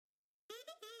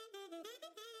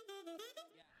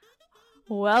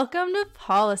Welcome to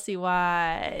Policy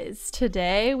Wise.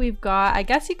 Today we've got, I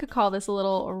guess you could call this a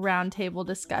little roundtable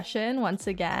discussion once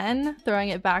again, throwing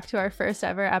it back to our first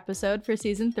ever episode for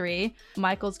season 3.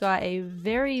 Michael's got a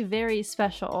very, very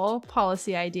special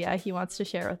policy idea he wants to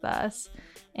share with us.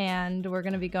 And we're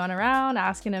going to be going around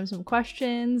asking him some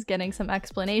questions, getting some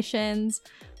explanations.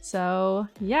 So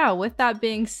yeah, with that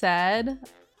being said,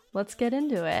 let's get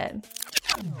into it.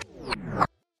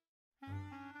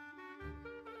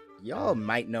 Y'all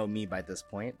might know me by this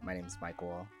point. My name is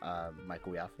Michael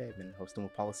Wiafe. I've been hosting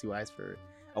with PolicyWise for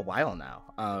a while now.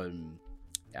 And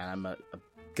I'm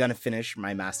gonna finish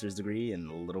my master's degree in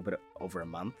a little bit over a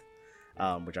month,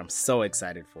 which I'm so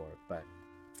excited for, but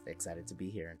excited to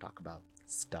be here and talk about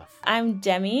stuff. I'm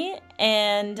Demi,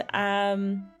 and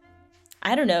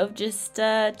I don't know, just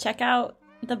check out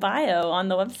the bio on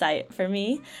the website for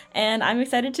me, and I'm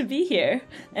excited to be here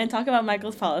and talk about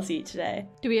Michael's policy today.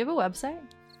 Do we have a website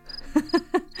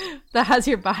that has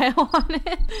your bio on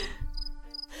it?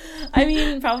 I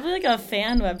mean, probably like a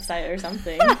fan website or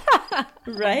something,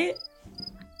 right?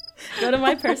 Go to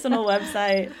my personal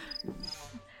website.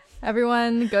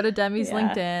 Everyone, go to Demi's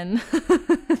LinkedIn.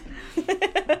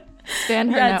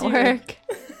 Expand her network.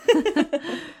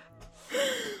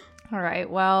 All right,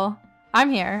 well,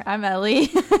 I'm here. I'm Ellie.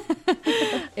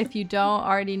 If you don't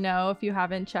already know, if you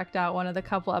haven't checked out one of the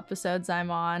couple episodes I'm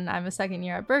on, I'm a second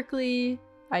year at Berkeley.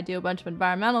 I do a bunch of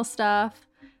environmental stuff.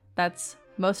 That's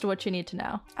most of what you need to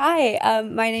know. Hi,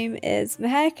 my name is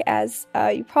Mehek, as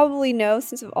you probably know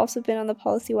since I've also been on the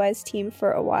PolicyWise team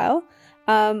for a while.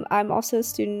 I'm also a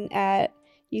student at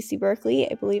UC Berkeley.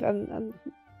 I believe I'm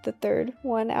the third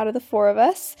one out of the 4 of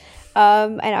us,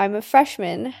 and I'm a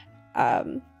freshman.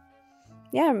 I'm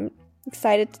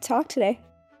excited to talk today.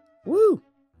 Woo!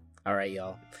 All right,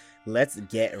 y'all. Let's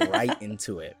get right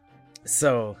into it.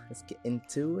 So let's get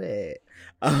into it.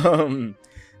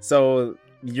 So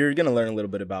you're gonna learn a little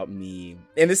bit about me,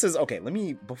 and this is okay.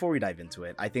 Before we dive into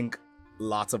it, I think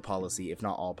lots of policy, if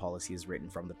not all policy, is written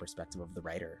from the perspective of the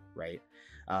writer, right?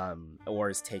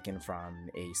 Or is taken from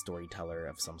a storyteller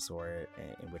of some sort,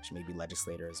 in which maybe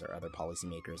legislators or other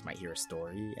policymakers might hear a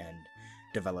story and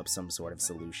develop some sort of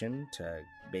solution to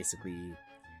basically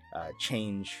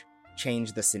change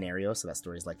the scenario so that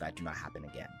stories like that do not happen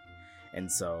again. And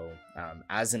so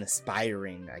as an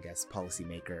aspiring, I guess,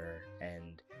 policymaker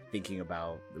and thinking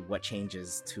about what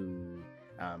changes to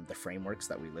the frameworks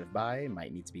that we live by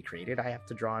might need to be created, I have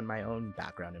to draw on my own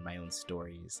background and my own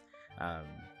stories.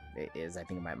 It is, I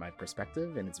think, my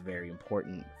perspective, and it's very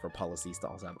important for policies to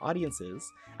also have audiences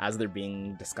as they're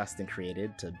being discussed and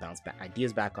created, to bounce back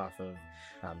ideas back off of,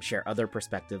 share other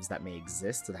perspectives that may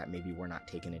exist that maybe were not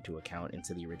taken into account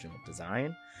into the original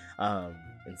design.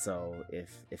 And so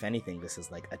if anything, this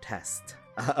is like a test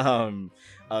of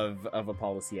a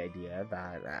policy idea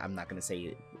that I'm not going to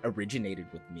say originated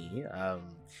with me,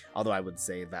 although I would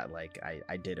say that like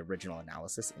I did original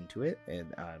analysis into it,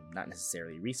 and not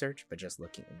necessarily research, but just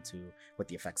looking into what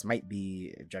the effects might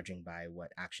be, judging by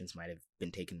what actions might have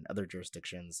been taken in other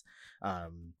jurisdictions,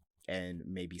 and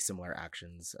maybe similar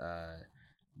actions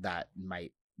that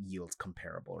might yield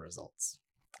comparable results.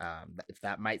 If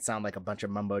that might sound like a bunch of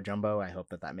mumbo jumbo, I hope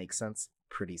that makes sense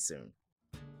pretty soon.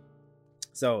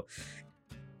 So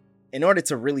in order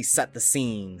to really set the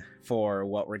scene for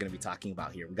what we're going to be talking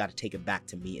about here, we got to take it back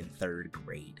to me in 3rd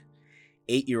grade.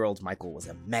 8-year-old Michael was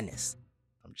a menace.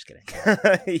 I'm just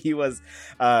kidding. He was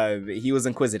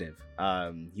inquisitive.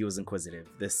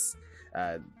 This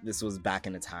was back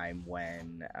in a time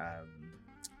when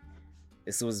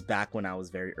this was back when I was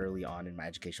very early on in my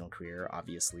educational career,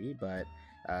 obviously, but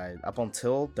up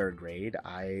until 3rd grade,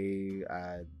 I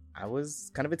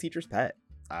was kind of a teacher's pet.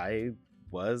 I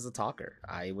was a talker.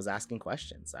 I was asking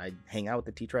questions. I'd hang out with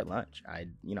the teacher at lunch. I'd,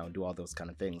 do all those kind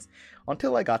of things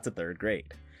until I got to 3rd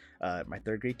grade. My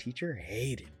 3rd grade teacher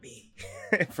hated me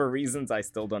for reasons I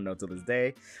still don't know to this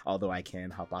day, although I can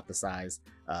hypothesize,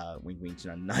 wink, wink,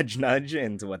 nudge, nudge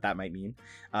into what that might mean.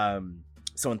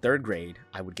 So in 3rd grade,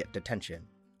 I would get detention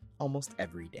almost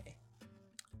every day.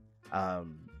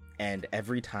 And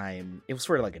every time, it was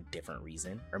for like a different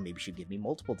reason, or maybe she'd give me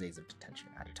multiple days of detention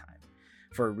at a time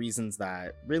for reasons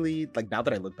that really, like, now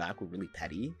that I look back, were really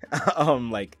petty.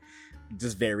 Like,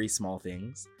 just very small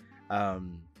things.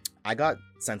 I got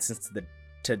sentenced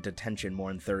to detention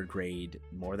more in 3rd grade,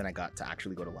 more than I got to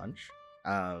actually go to lunch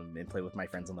and play with my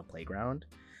friends on the playground.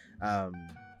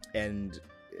 And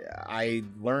I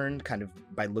learned kind of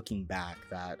by looking back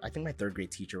that I think my 3rd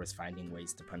grade teacher was finding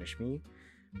ways to punish me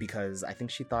because I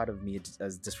think she thought of me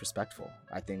as disrespectful.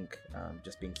 I think,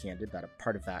 just being candid, that a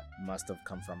part of that must have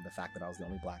come from the fact that I was the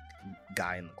only black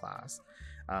guy in the class,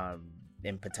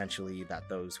 and potentially that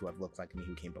those who have looked like me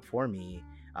who came before me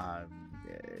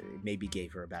maybe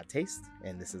gave her a bad taste.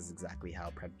 And this is exactly how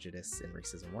prejudice and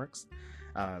racism works.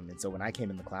 And so when I came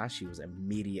in the class, she was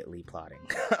immediately plotting.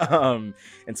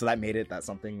 And so that made it that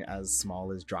something as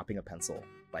small as dropping a pencil,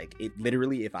 like it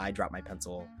literally, if I drop my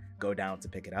pencil, go down to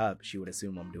pick it up, she would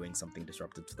assume I'm doing something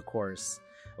disruptive to the course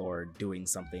or doing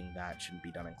something that shouldn't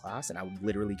be done in class, and I would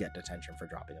literally get detention for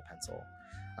dropping a pencil.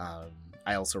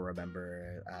 I also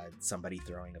remember somebody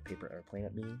throwing a paper airplane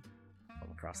at me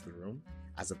from across the room.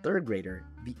 As a third grader,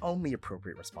 the only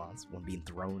appropriate response when being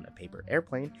thrown a paper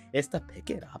airplane is to pick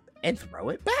it up and throw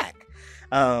it back.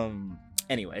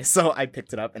 Anyway, so I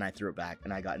picked it up and I threw it back,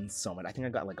 and I got in so much. I think I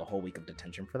got like a whole week of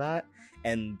detention for that.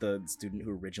 And the student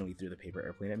who originally threw the paper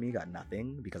airplane at me got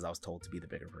nothing because I was told to be the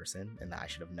bigger person and that I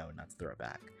should have known not to throw it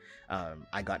back.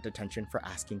 I got detention for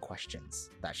asking questions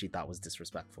that she thought was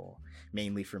disrespectful.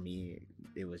 Mainly for me,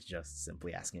 it was just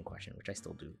simply asking a question, which I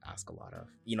still do ask a lot of.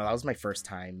 You know, that was my first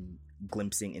time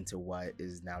glimpsing into what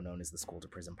is now known as the school to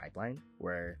prison pipeline,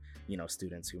 where, you know,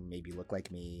 students who maybe look like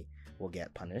me will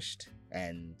get punished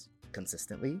and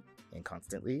consistently and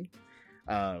constantly,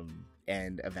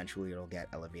 and eventually it'll get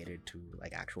elevated to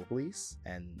like actual police,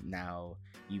 and now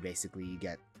you basically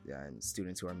get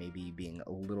students who are maybe being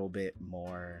a little bit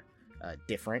more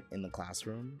different in the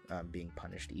classroom being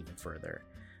punished even further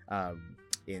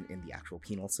in the actual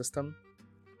penal system,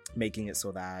 making it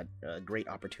so that great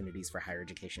opportunities for higher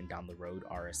education down the road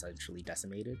are essentially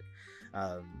decimated,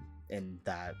 and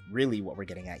that really what we're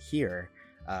getting at here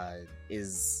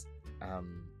is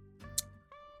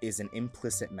an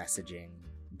implicit messaging,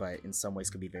 but in some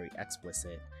ways could be very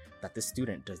explicit, that the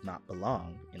student does not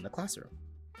belong in the classroom.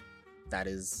 That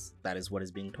is what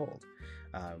is being told.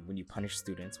 When you punish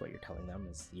students, what you're telling them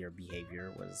is your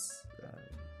behavior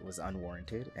was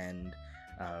unwarranted, and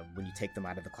when you take them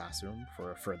out of the classroom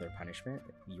for further punishment,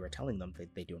 you are telling them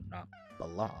that they do not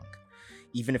belong,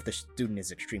 even if the student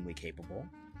is extremely capable.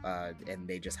 And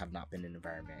they just have not been in an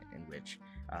environment in which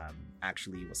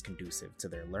actually was conducive to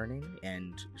their learning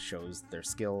and shows their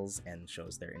skills and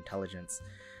shows their intelligence.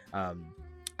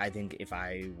 I think if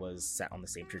I was set on the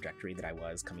same trajectory that I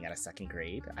was coming out of second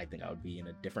grade, I think I would be in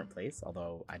a different place,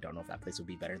 although I don't know if that place would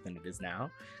be better than it is now,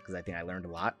 because I think I learned a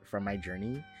lot from my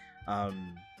journey.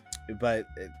 But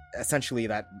essentially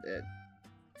that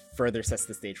further sets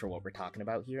the stage for what we're talking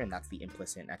about here, and that's the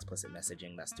implicit and explicit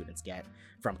messaging that students get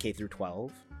from K through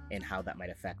 12 and how that might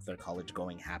affect their college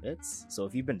going habits. So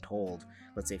if you've been told,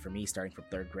 let's say for me starting from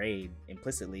third grade,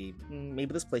 implicitly,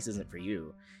 maybe this place isn't for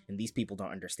you and these people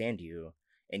don't understand you,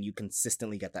 and you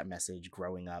consistently get that message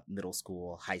growing up, middle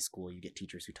school, high school, you get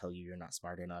teachers who tell you you're not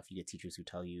smart enough, you get teachers who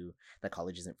tell you that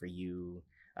college isn't for you,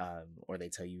 or they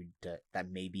tell you that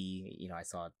maybe, you know, I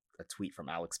saw a tweet from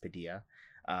Alex Padilla,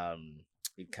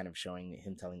 kind of showing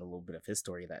him telling a little bit of his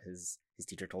story that his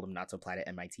teacher told him not to apply to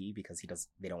MIT because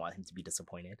they don't want him to be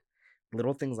disappointed.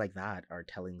 Little things like that are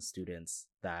telling students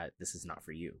that this is not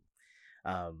for you.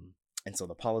 And so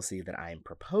the policy that I'm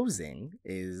proposing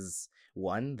is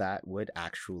one that would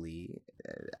actually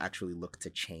look to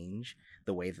change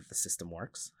the way that the system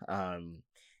works,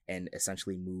 and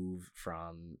essentially move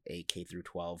from a K through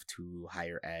 12 to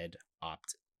higher ed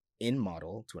opt-in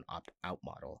model to an opt-out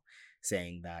model,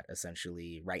 saying that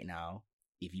essentially right now,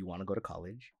 if you want to go to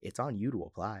college, it's on you to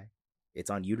apply. It's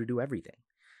on you to do everything.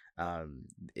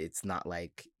 It's not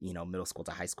like, you know, middle school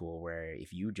to high school where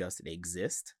if you just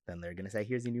exist, then they're going to say,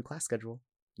 here's your new class schedule,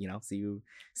 you know, see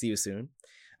you soon.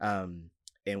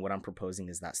 And what I'm proposing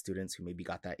is that students who maybe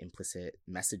got that implicit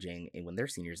messaging and when they're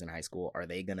seniors in high school, are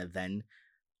they going to then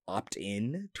opt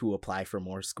in to apply for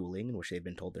more schooling in which they've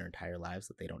been told their entire lives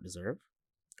that they don't deserve,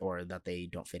 or that they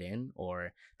don't fit in,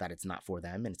 or that it's not for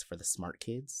them and it's for the smart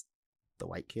kids, the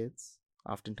white kids,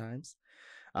 oftentimes.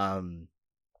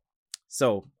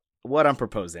 So what I'm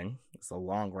proposing, it's a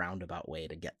long roundabout way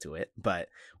to get to it, but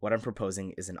what I'm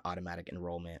proposing is an automatic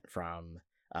enrollment from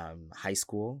high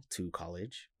school to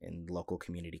college in local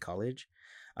community college.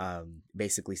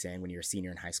 Basically saying when you're a senior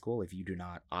in high school, if you do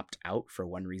not opt out for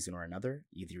one reason or another,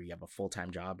 either you have a full-time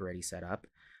job already set up,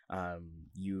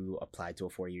 you applied to a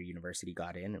 4-year university,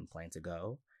 got in and plan to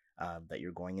go, that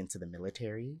you're going into the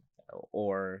military,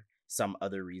 or some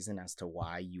other reason as to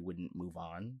why you wouldn't move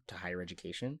on to higher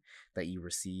education, that you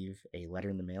receive a letter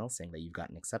in the mail saying that you've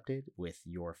gotten accepted with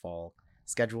your fall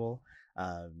schedule,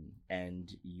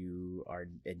 and you are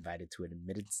invited to an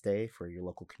admittance day for your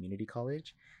local community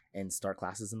college and start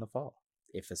classes in the fall.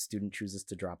 If a student chooses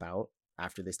to drop out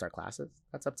after they start classes,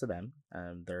 that's up to them.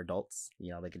 They're adults,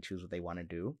 they can choose what they want to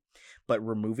do. But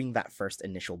removing that first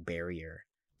initial barrier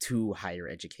to higher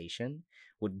education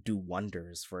would do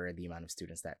wonders for the amount of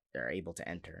students that are able to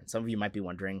enter. And some of you might be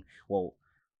wondering, well,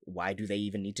 why do they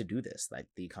even need to do this? Like,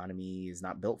 the economy is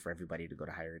not built for everybody to go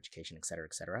to higher education, et cetera,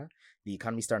 et cetera. The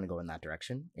economy's starting to go in that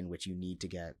direction, in which you need to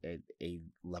get a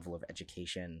level of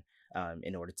education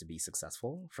in order to be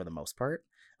successful for the most part.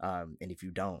 And if you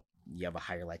don't, you have a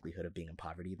higher likelihood of being in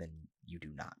poverty than you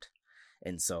do not.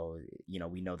 And so,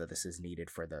 we know that this is needed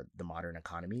for the modern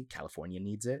economy. California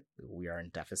needs it. We are in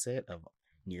deficit of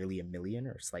nearly 1 million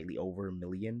or slightly over 1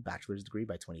 million bachelor's degree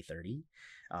by 2030.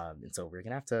 And so we're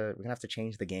gonna have to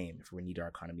change the game if we need our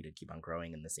economy to keep on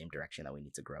growing in the same direction that we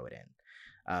need to grow it in.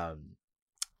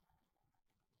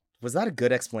 Was that a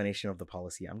good explanation of the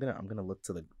policy? I'm gonna look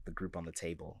to the group on the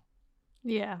table.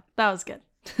 Yeah, that was good.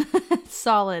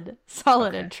 solid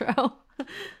okay. Intro.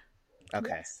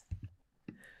 Okay. Yes.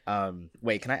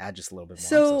 Wait, can I add just a little bit more?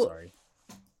 So, I'm so sorry.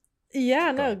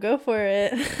 Yeah, go for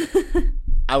it.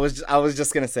 I was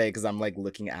just gonna say, because I'm like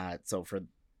looking at, so for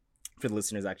the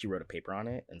listeners, I actually wrote a paper on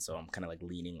it, and so I'm kind of like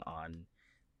leaning on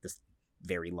this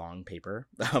very long paper,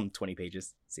 20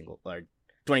 pages or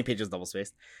 20 pages double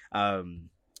spaced.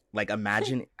 Like,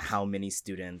 imagine how many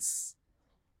students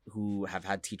who have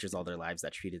had teachers all their lives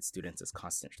that treated students as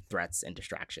constant threats and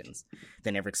distractions.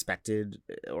 They never expected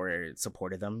or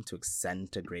supported them to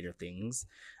ascend to greater things.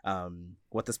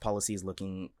 What this policy is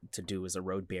looking to do is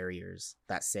erode barriers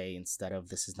that say, instead of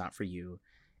 "this is not for you,"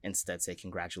 instead say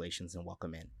 "congratulations and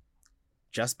welcome in."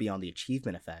 Just beyond the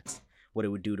achievement effects, what it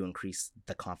would do to increase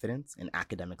the confidence and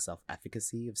academic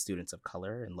self-efficacy of students of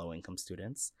color and low-income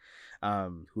students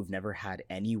who've never had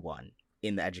anyone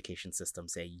in the education system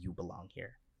say "you belong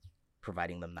here,"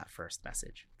 providing them that first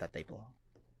message that they belong.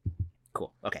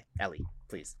 Cool. Okay, Ellie,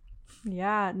 please.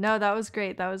 Yeah, no, that was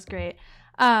great.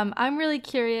 I'm really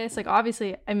curious, like,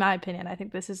 obviously, in my opinion, I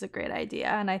think this is a great idea,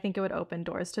 and I think it would open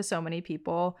doors to so many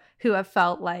people who have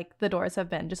felt like the doors have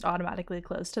been just automatically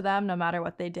closed to them no matter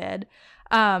what they did.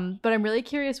 But I'm really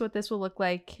curious what this will look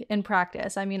like in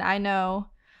practice. I mean, I know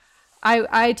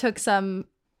I took some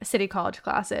city college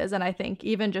classes, and I think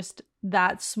even just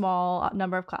that small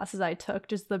number of classes I took,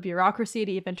 just the bureaucracy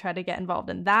to even try to get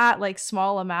involved in that, like,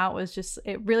 small amount was just,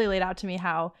 it really laid out to me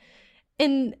how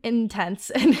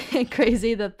intense and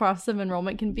crazy the process of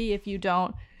enrollment can be if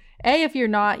you're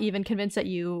not even convinced that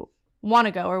you want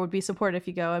to go or would be supported if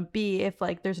you go, and B, if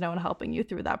like there's no one helping you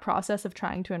through that process of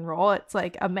trying to enroll. It's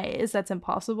like a maze that's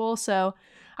impossible. So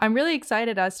I'm really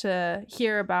excited as to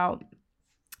hear about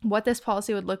what this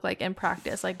policy would look like in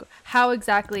practice. Like, how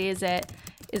exactly is it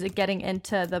getting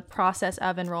into the process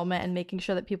of enrollment and making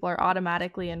sure that people are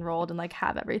automatically enrolled and like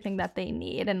have everything that they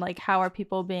need, and like how are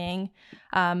people being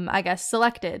I guess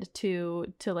selected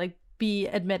to like be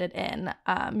admitted in,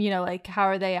 like how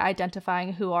are they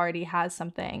identifying who already has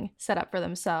something set up for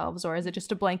themselves, or is it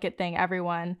just a blanket thing,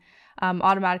 everyone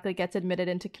automatically gets admitted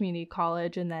into community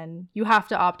college and then you have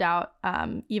to opt out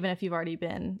even if you've already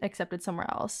been accepted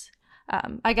somewhere else?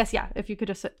 I guess, yeah, if you could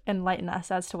just enlighten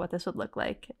us as to what this would look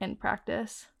like in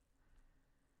practice.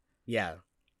 Yeah,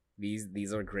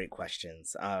 these are great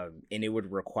questions. And it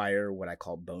would require what I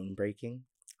call bone breaking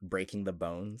the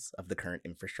bones of the current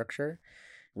infrastructure.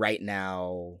 Right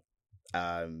now,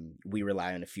 we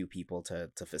rely on a few people to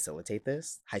facilitate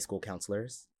this: high school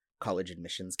counselors, college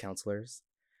admissions counselors,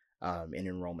 and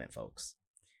enrollment folks.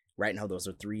 Right now, those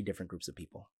are 3 different groups of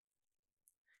people.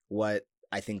 What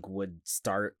I think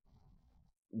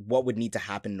what would need to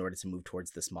happen in order to move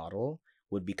towards this model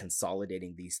would be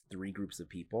consolidating these 3 groups of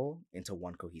people into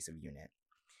one cohesive unit.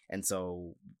 And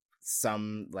so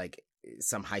some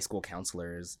high school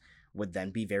counselors would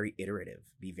then be very iterative,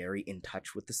 be very in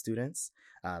touch with the students.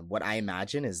 What I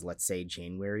imagine is, let's say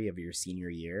January of your senior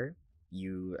year,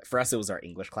 for us, it was our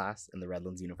English class in the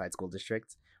Redlands Unified School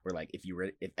District, where like if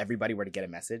everybody were to get a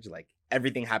message, like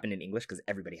everything happened in English because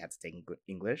everybody had to take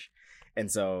English. And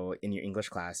so in your English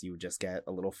class, you would just get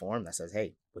a little form that says,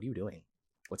 "Hey, what are you doing?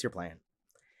 What's your plan?"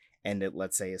 And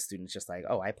let's say a student's just like,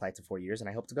 "Oh, I applied to 4 years and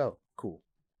I hope to go." Cool.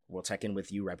 We'll check in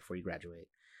with you right before you graduate.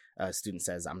 A student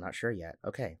says, "I'm not sure yet."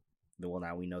 Okay. Well,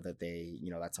 now we know that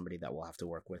that's somebody that we'll have to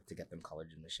work with to get them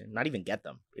college admission. Not even get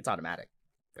them. It's automatic.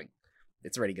 Like,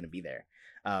 it's already going to be there.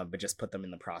 But just put them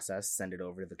in the process, send it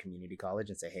over to the community college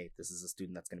and say, "Hey, this is a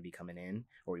student that's going to be coming in,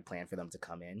 or we plan for them to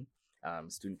come in."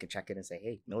 Student can check it and say,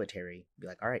 "Hey, military." Be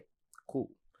like, "All right, cool."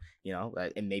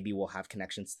 And maybe we'll have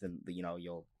connections to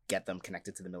you'll get them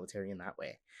connected to the military in that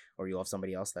way. Or you'll have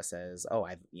somebody else that says, "Oh,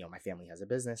 my family has a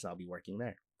business and I'll be working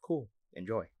there." Cool.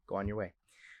 Enjoy. Go on your way.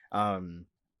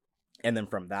 And then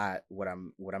from that, what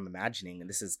I'm imagining, and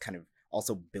this is kind of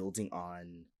also building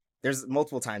on, there's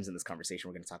multiple times in this conversation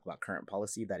we're going to talk about current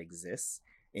policy that exists,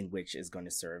 in which is going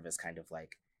to serve as kind of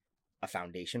like a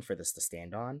foundation for this to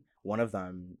stand on. One of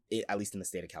them, at least in the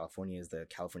state of California, is the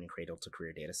California Cradle to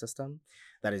Career Data System.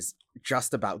 That is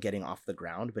just about getting off the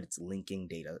ground, but it's linking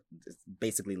data, it's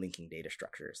basically linking data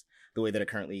structures. The way that it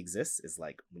currently exists is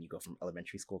like when you go from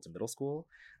elementary school to middle school,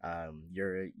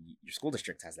 your school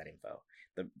district has that info.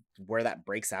 Where that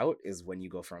breaks out is when you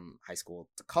go from high school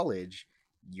to college,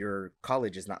 your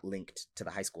college is not linked to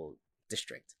the high school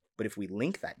district. But if we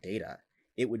link that data,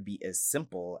 it would be as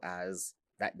simple as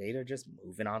that data just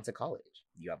moving on to college.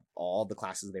 You have all the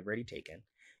classes they've already taken.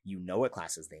 You know what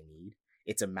classes they need.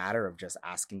 It's a matter of just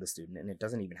asking the student, and it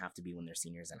doesn't even have to be when they're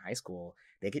seniors in high school.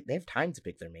 They have time to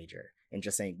pick their major, and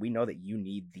just saying, we know that you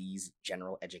need these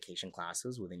general education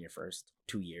classes within your first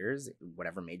 2 years,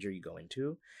 whatever major you go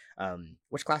into.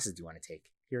 Which classes do you want to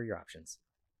take? Here are your options.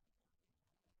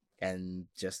 And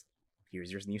just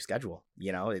here's your new schedule.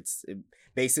 It's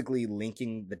basically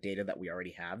linking the data that we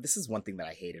already have. This is one thing that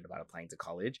I hated about applying to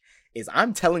college, is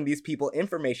I'm telling these people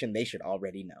information they should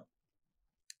already know.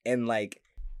 And like,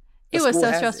 it was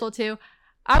so stressful too.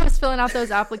 I was filling out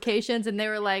those applications and they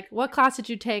were like, what class did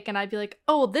you take? And I'd be like,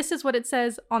 oh, this is what it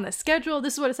says on the schedule.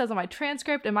 This is what it says on my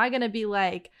transcript. Am I going to be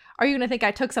like, are you going to think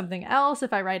I took something else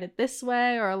if I write it this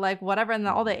way, or like whatever? And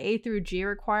all the A through G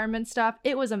requirement stuff.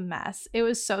 It was a mess. It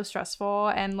was so stressful.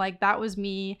 And like, that was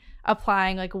me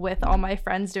applying like with all my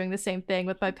friends doing the same thing,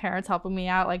 with my parents helping me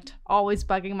out, like always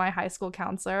bugging my high school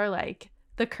counselor. Like,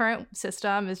 the current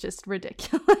system is just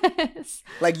ridiculous.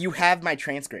 Like, you have my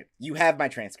transcript. You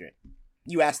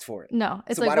asked for it. No,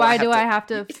 it's so like, why do I have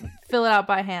to fill it out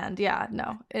by hand? Yeah,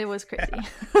 no, it was crazy.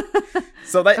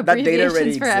 So that data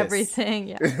already for exists. Everything,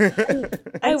 yeah.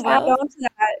 I will add on to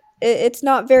that. It's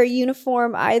not very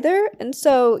uniform either, and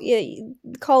so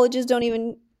colleges don't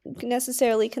even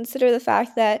necessarily consider the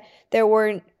fact that there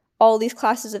weren't all these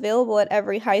classes available at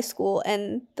every high school,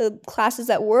 and the classes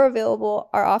that were available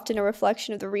are often a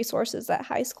reflection of the resources that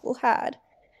high school had,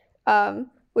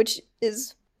 which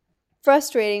is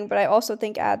frustrating, but I also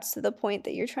think adds to the point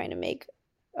that you're trying to make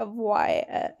of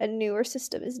why a newer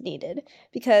system is needed.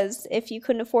 Because if you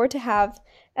couldn't afford to have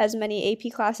as many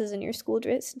AP classes in your school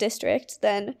district,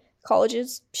 then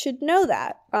colleges should know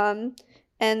that,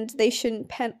 and they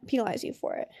shouldn't penalize you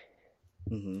for it.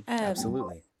 Mm-hmm.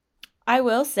 Absolutely. I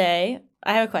will say,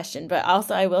 I have a question, but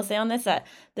also I will say on this that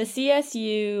the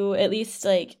CSU, at least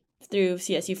like through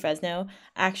CSU Fresno,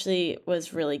 actually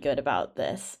was really good about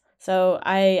this. So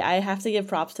I have to give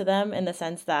props to them in the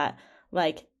sense that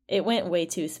like it went way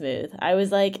too smooth. I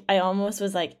almost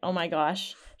was like, oh my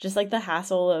gosh, just like the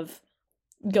hassle of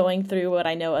going through what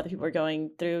I know other people are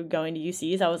going through going to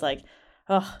UCs. I was like,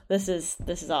 oh, this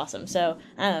is awesome. So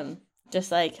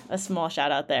just like a small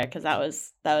shout out there, because that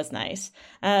was nice.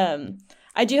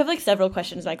 I do have like several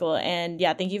questions, Michael, and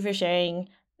yeah, thank you for sharing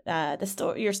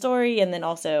your story, and then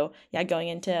also going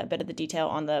into a bit of the detail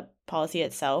on the policy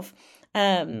itself.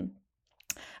 I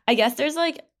guess there's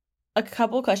like a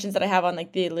couple questions that I have on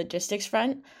like the logistics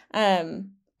front,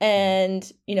 and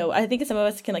I think some of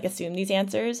us can like assume these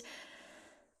answers.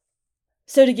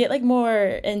 So to get like more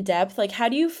in depth, like how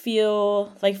do you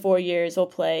feel like 4 years will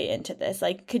play into this?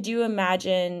 Like, could you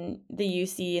imagine the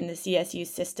UC and the CSU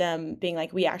system being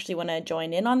like, we actually want to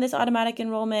join in on this automatic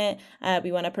enrollment?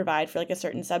 We want to provide for like a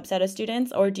certain subset of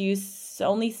students, or do you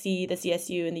only see the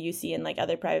CSU and the UC and like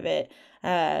other private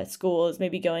schools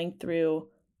maybe going through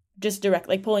just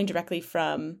pulling directly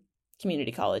from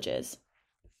community colleges?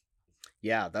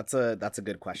 Yeah, that's a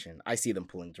good question. I see them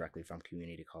pulling directly from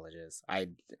community colleges. I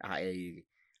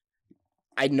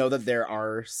know that there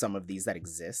are some of these that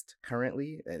exist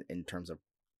currently in terms of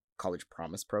college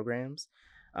promise programs.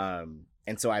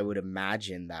 And so I would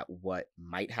imagine that what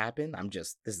might happen,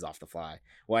 this is off the fly.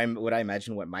 What I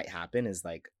imagine what might happen is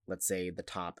like, let's say the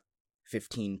top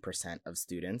 15% of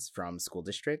students from school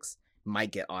districts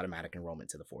might get automatic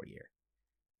enrollment to the 4-year.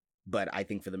 But I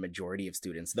think for the majority of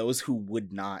students, those who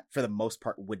would not, for the most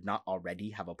part, would not already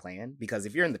have a plan, because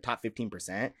if you're in the top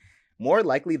 15%, more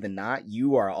likely than not,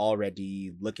 you are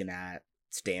already looking at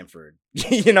Stanford.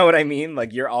 You know what I mean?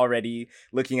 Like, you're already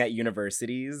looking at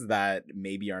universities that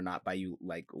maybe are not by you,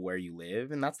 like where you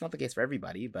live. And that's not the case for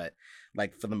everybody, but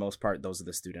like for the most part, those are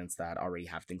the students that already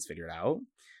have things figured out.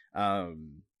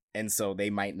 And so they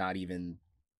might not even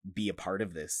be a part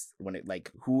of this when it,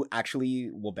 like, who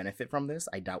actually will benefit from this,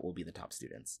 I doubt will be the top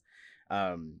students.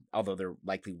 Although there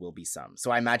likely will be some.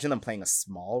 So I imagine them playing a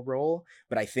small role,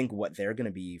 but I think what they're going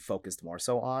to be focused more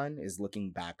so on is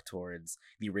looking back towards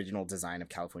the original design of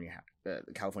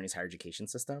California's higher education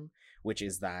system, which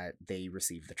is that they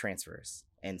receive the transfers.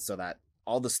 And so that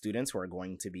all the students who are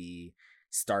going to be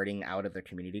starting out at their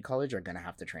community college are going to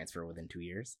have to transfer within 2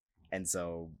 years. And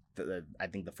so I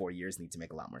think the 4 years need to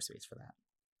make a lot more space for that.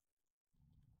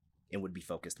 It would be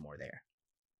focused more there.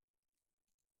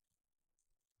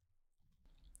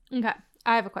 Okay,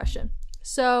 I have a question.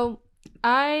 So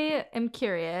I am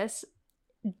curious,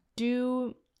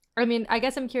 I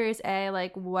guess I'm curious,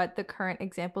 like what the current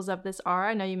examples of this are.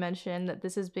 I know you mentioned that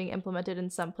this is being implemented in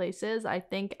some places. I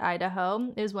think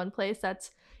Idaho is one place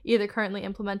that's either currently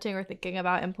implementing or thinking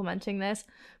about implementing this.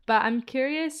 But I'm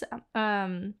curious,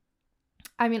 obviously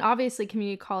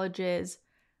community colleges,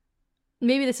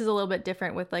 maybe this is a little bit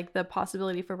different with like the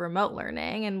possibility for remote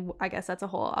learning, and I guess that's a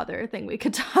whole other thing we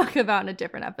could talk about in a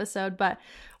different episode. But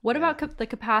what about the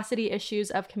capacity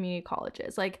issues of community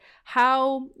colleges? Like,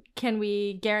 how can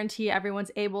we guarantee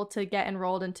everyone's able to get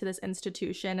enrolled into this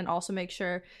institution and also make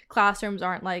sure classrooms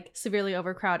aren't like severely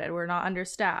overcrowded, we're not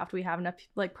understaffed, we have enough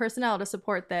like personnel to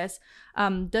support this?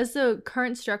 Does the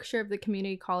current structure of the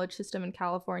community college system in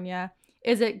California,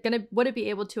 would it be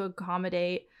able to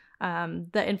accommodate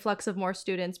the influx of more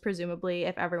students, presumably,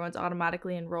 if everyone's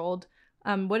automatically enrolled?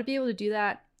 Would it be able to do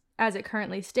that as it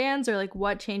currently stands, or like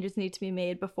what changes need to be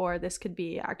made before this could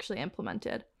be actually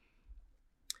implemented?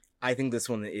 I think this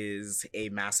one is a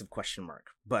massive question mark,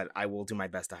 but I will do my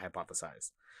best to hypothesize.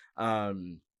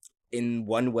 In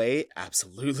one way,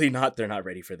 absolutely not. They're not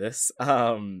ready for this.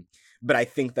 But I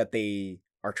think that they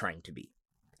are trying to be.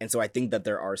 And so I think that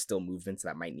there are still movements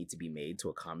that might need to be made to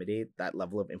accommodate that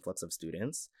level of influx of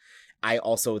students. I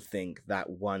also think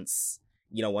that once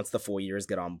the 4 years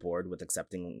get on board with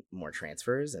accepting more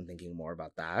transfers and thinking more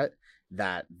about that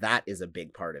is a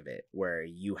big part of it, where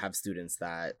you have students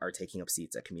that are taking up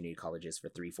seats at community colleges for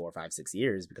 3, 4, 5, 6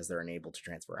 years because they're unable to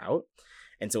transfer out.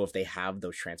 And so if they have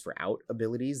those transfer out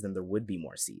abilities, then there would be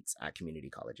more seats at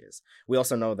community colleges. We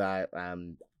also know that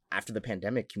after the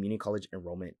pandemic, community college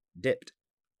enrollment dipped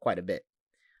quite a bit.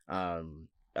 A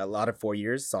lot of 4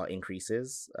 years saw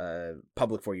increases.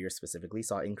 Public 4 years specifically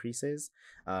saw increases.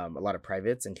 A lot of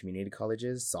privates and community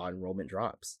colleges saw enrollment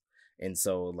drops. And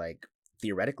so, like,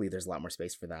 theoretically, there's a lot more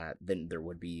space for that than there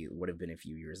would have been a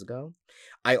few years ago.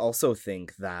 I also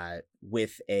think that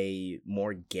with a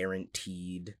more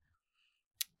guaranteed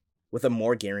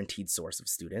source of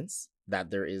students, that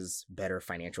there is better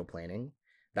financial planning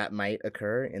that might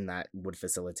occur, and that would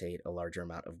facilitate a larger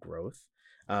amount of growth.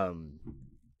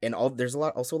 There's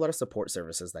also a lot of support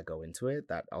services that go into it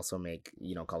that also make,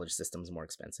 college systems more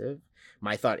expensive.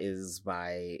 My thought is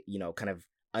by, kind of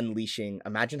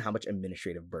imagine how much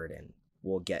administrative burden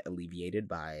will get alleviated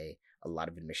by a lot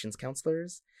of admissions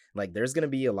counselors. Like, there's going to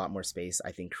be a lot more space,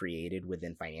 I think, created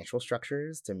within financial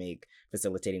structures to make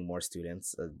facilitating more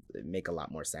students make a lot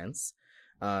more sense.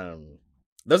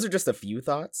 Those are just a few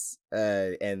thoughts,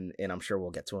 and I'm sure we'll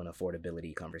get to an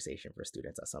affordability conversation for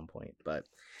students at some point. But,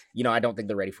 I don't think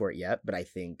they're ready for it yet, but I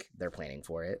think they're planning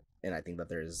for it. And I think that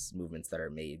there's movements that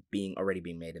are already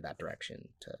being made in that direction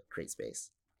to create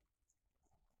space.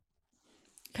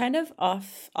 Kind of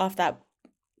off that,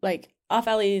 like, off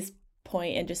Ellie's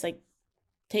point, and just, like,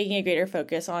 taking a greater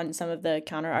focus on some of the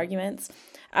counter arguments.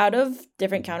 Out of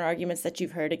different counter arguments that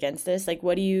you've heard against this, like,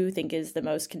 what do you think is the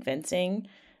most convincing?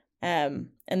 And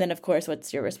then, of course,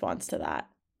 what's your response to that?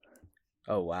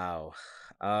 Oh, wow.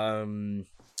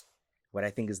 What I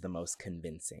think is the most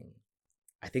convincing.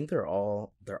 I think they're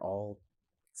all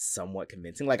somewhat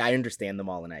convincing. Like, I understand them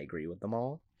all and I agree with them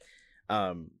all.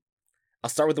 I'll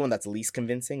start with the one that's least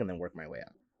convincing and then work my way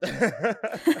up.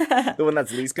 The one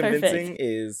that's least convincing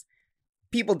is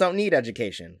people don't need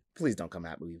education. Please don't come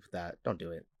at me with that. Don't do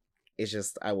it. It's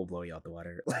just, I will blow you out the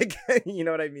water. Like, you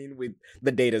know what I mean?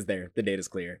 The data's there. The data's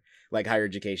clear. Like, higher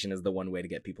education is the one way to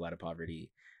get people out of poverty.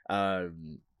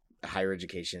 Higher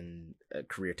education,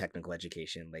 career technical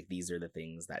education, like, these are the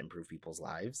things that improve people's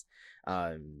lives.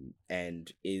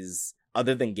 And is,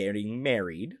 other than getting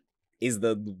married, is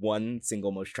the one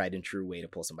single most tried and true way to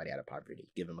pull somebody out of poverty.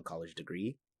 Give them a college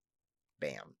degree.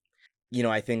 Bam.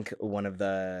 I think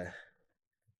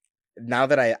now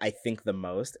that I think the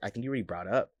most, I think you already brought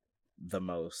up the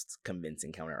most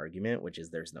convincing counter argument, which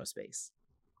is there's no space.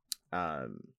 I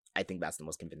think that's the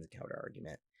most convincing counter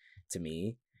argument to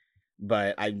me.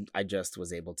 But I just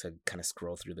was able to kind of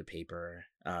scroll through the paper,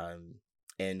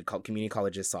 and community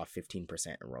colleges saw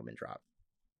 15% enrollment drop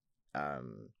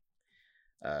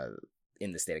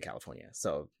in the state of California.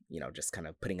 So, just kind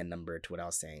of putting a number to what I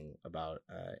was saying about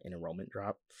an enrollment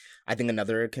drop. I think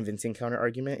another convincing counter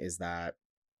argument is that,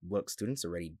 look, students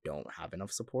already don't have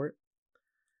enough support.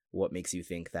 What makes you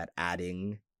think that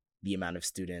adding the amount of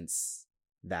students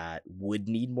that would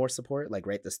need more support, like,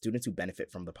 right, the students who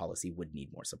benefit from the policy would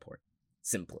need more support.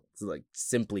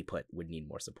 Simply put, would need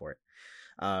more support.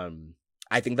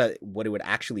 I think that what it would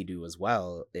actually do as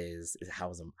well is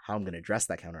how I'm going to address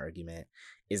that counter argument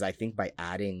is I think by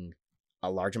adding a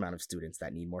large amount of students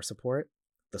that need more support,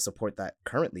 the support that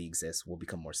currently exists will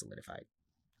become more solidified.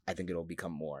 I think it'll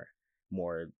become more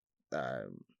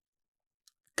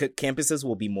campuses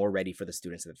will be more ready for the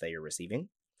students that they are receiving,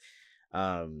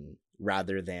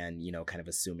 rather than, kind of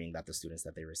assuming that the students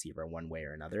that they receive are one way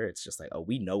or another. It's just like, oh,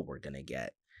 we know we're going to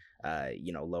get,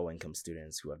 low income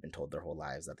students who have been told their whole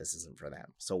lives that this isn't for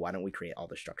them. So why don't we create all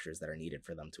the structures that are needed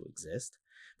for them to exist?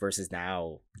 Versus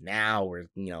now we're,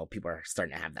 people are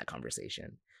starting to have that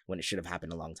conversation when it should have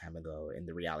happened a long time ago. And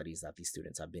the reality is that these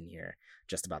students have been here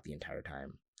just about the entire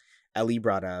time. Ellie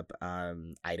brought up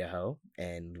Idaho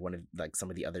and one of some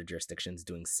of the other jurisdictions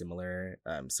doing similar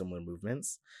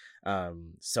movements.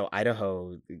 So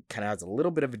Idaho kind of has a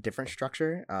little bit of a different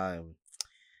structure.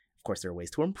 Of course, there are ways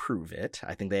to improve it.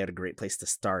 I think they had a great place to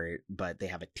start, but they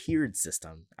have a tiered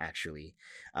system, actually.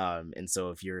 And so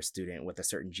if you're a student with a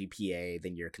certain GPA,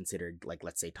 then you're considered,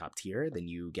 let's say, top tier. Then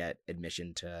you get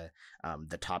admission to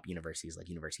the top universities, like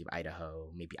University of Idaho,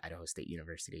 maybe Idaho State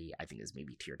University, I think is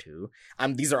maybe tier 2.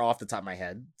 These are all off the top of my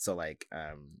head. So,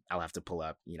 I'll have to pull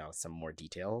up, some more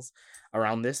details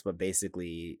around this. But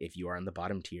basically, if you are in the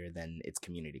bottom tier, then it's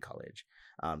community college.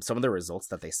 Some of the results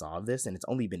that they saw of this, and it's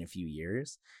only been a few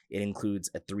years, it includes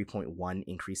a 3.1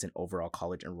 increase in overall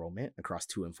college enrollment across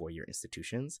 2- and 4-year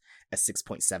institutions, a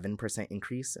 6.7%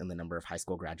 increase in the number of high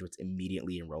school graduates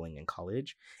immediately enrolling in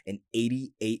college, an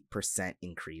 88%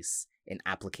 increase in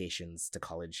applications to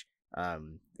college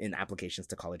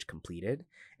completed,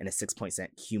 and a 6%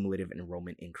 cumulative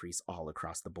enrollment increase all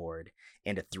across the board,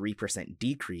 and a 3%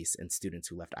 decrease in students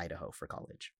who left Idaho for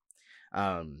college.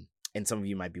 And some of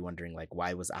you might be wondering,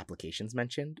 why was applications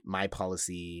mentioned? My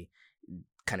policy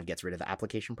kind of gets rid of the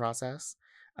application process.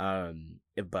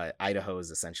 But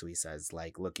Idaho's essentially says,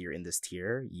 look, you're in this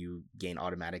tier, you gain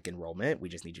automatic enrollment. We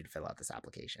just need you to fill out this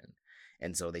application.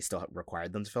 And so they still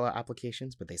required them to fill out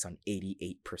applications, but they saw an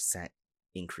 88%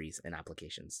 increase in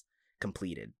applications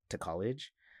completed to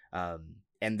college.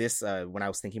 And this, when I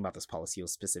was thinking about this policy,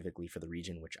 was specifically for the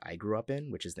region which I grew up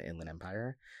in, which is the Inland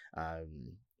Empire,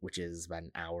 which is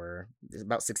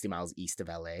about 60 miles east of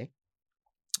LA,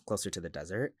 closer to the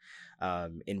desert.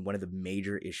 And one of the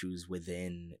major issues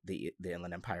within the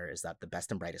Inland Empire is that the best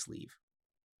and brightest leave.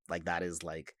 That is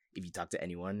if you talk to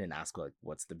anyone and ask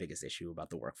what's the biggest issue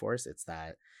about the workforce, it's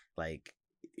that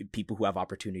people who have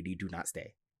opportunity do not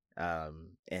stay.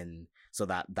 And so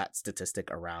that statistic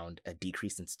around a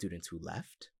decrease in students who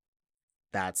left,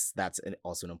 that's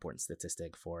also an important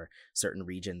statistic for certain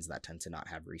regions that tend to not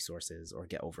have resources or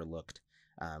get overlooked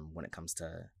when it comes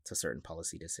to certain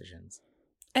policy decisions.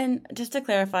 And just to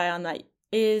clarify on that,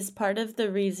 is part of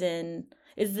the reason,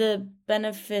 is it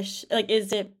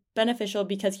beneficial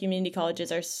because community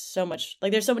colleges are so much,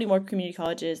 there's so many more community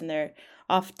colleges and they're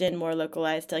often more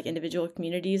localized to individual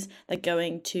communities, that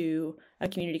going to a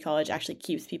community college actually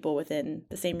keeps people within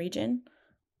the same region?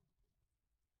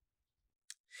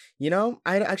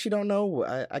 I actually don't know.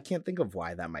 I can't think of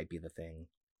why that might be the thing.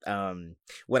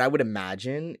 What I would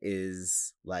imagine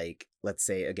is let's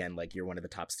say again, you're one of the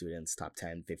top students, top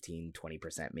 10, 15,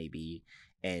 20% maybe,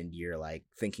 and you're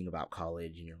thinking about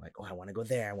college and you're oh, I want to go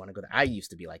there. I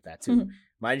used to be like that too. Mm-hmm.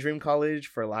 My dream college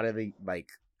for a lot of the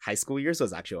high school years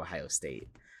was actually Ohio State,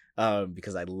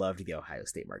 because I loved the Ohio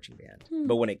State marching band.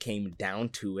 But when it came down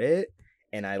to it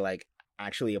and I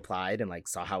actually applied and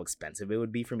saw how expensive it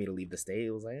would be for me to leave the state,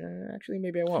 it was actually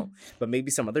maybe I won't. But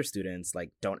maybe some other students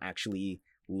don't actually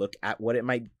look at what it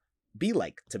might be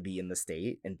like to be in the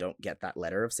state and don't get that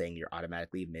letter of saying you're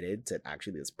automatically admitted to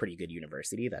actually this pretty good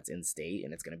university that's in state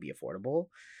and it's going to be affordable.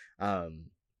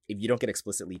 If you don't get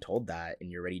explicitly told that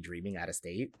and you're already dreaming out of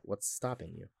state, what's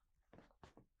stopping you?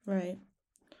 Right.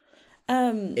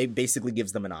 It basically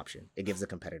gives them an option. It gives a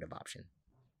competitive option.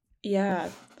 Yeah.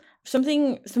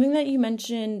 Something that you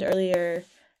mentioned earlier,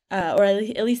 or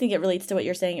at least think it relates to what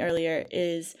you're saying earlier,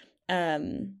 is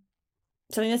something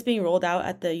that's being rolled out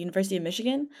at the University of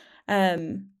Michigan.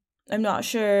 I'm not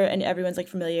sure and everyone's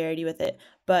familiarity with it,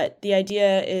 but the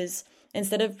idea is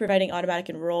instead of providing automatic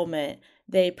enrollment,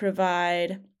 they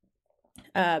provide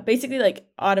basically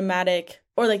automatic,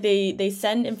 or they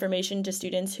send information to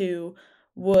students who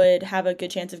would have a good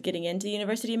chance of getting into the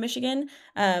University of Michigan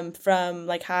from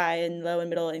like high and low and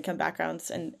middle income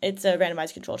backgrounds. And it's a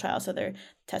randomized control trial, so they're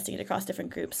testing it across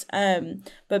different groups.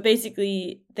 But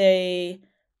basically, they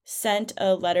sent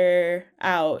a letter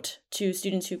out to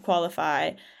students who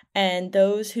qualify, and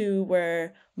those who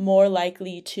were more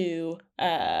likely to,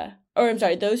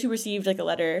 those who received like a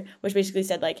letter which basically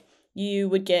said like you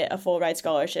would get a full ride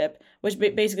scholarship, which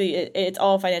basically it's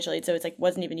all financial aid, so it's like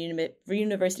wasn't even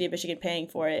University of Michigan paying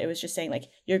for it. It was just saying like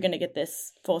you're gonna get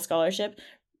this full scholarship,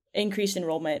 increased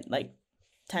enrollment like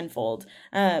tenfold.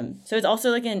 So it's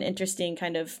also like an interesting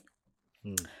kind of,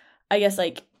 I guess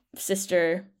like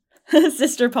sister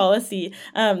policy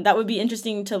that would be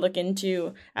interesting to look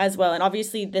into as well. And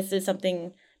obviously this is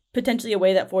something, potentially a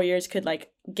way that 4 years could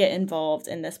like get involved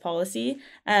in this policy.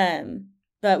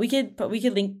 But we could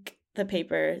link the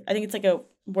paper. I think it's like a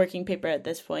working paper at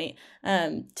this point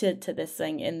to this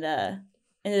thing in the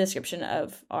description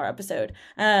of our episode.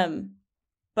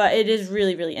 But it is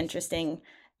really, really interesting.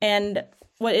 And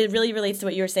what it really relates to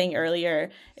what you were saying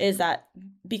earlier is that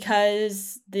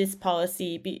because this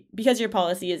policy, because your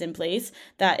policy is in place,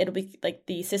 that it'll be like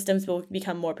the systems will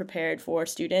become more prepared for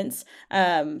students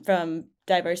from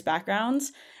diverse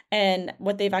backgrounds. And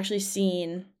what they've actually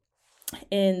seen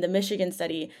in the Michigan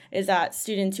study is that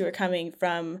students who are coming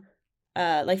from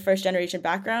like first generation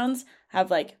backgrounds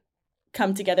have like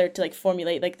come together to like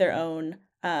formulate like their own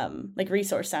like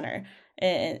resource center.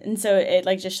 And so it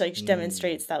like just like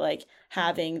demonstrates that like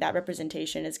having that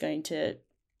representation is going to,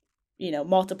 you know,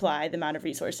 multiply the amount of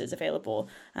resources available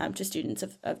to students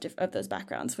of those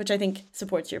backgrounds, which I think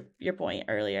supports your point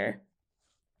earlier.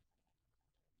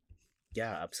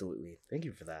 Yeah, absolutely. Thank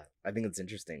you for that. I think it's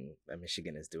interesting that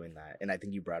Michigan is doing that. And I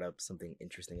think you brought up something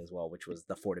interesting as well, which was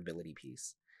the affordability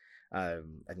piece. I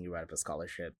think you brought up a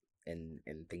scholarship and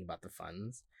thinking about the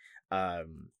funds.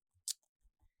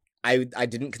 I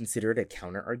didn't consider it a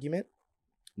counter argument,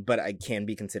 but I can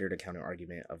be considered a counter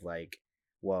argument of like,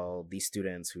 well, these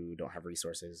students who don't have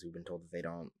resources, who've been told that they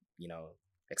don't, you know,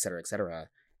 et cetera,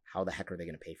 how the heck are they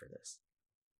going to pay for this?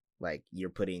 Like, you're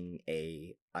putting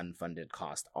a unfunded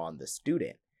cost on the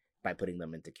student by putting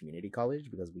them into community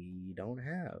college, because we don't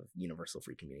have universal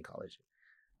free community college,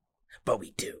 but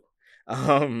we do.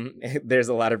 There's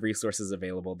a lot of resources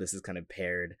available. This is kind of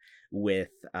paired with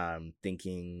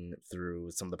thinking through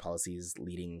some of the policies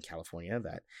leading in California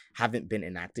that haven't been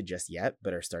enacted just yet,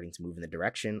 but are starting to move in the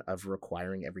direction of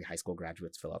requiring every high school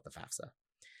graduate to fill out the FAFSA.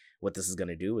 What this is going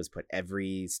to do is put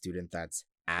every student that's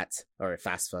at, or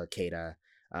FAFSA, CADA,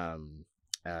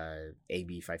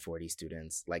 AB 540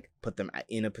 students, like put them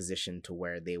in a position to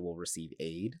where they will receive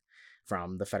aid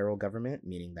from the federal government,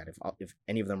 meaning that if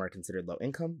any of them are considered low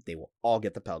income, they will all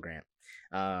get the Pell Grant,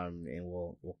 and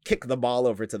we'll kick the ball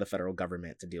over to the federal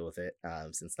government to deal with it,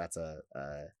 since that's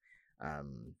I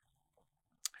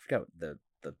forgot the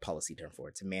policy term for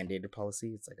it. It's a mandated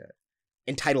policy. It's like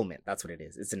a entitlement. That's what it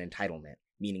is. It's an entitlement,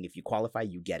 meaning if you qualify,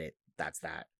 you get it. That's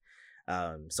that.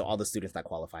 So all the students that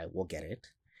qualify will get it.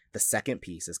 The second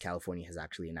piece is California has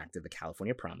actually enacted the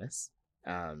California Promise,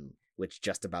 which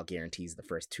just about guarantees the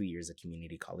first 2 years of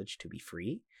community college to be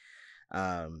free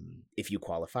if you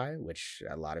qualify, which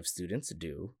a lot of students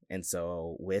do. And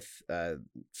so with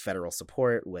federal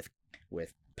support, with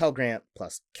Pell Grant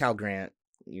plus Cal Grant,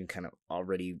 you kind of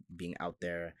already being out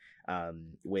there,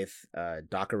 with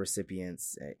DACA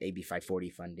recipients, AB 540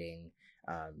 funding,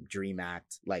 DREAM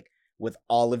Act, like with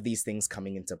all of these things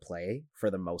coming into play,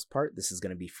 for the most part, this is going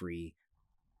to be free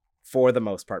for the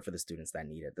most part for the students that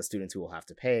need it. The students who will have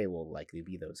to pay will likely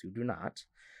be those who do not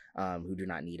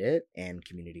need it. And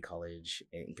community college,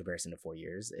 in comparison to 4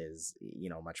 years, is, you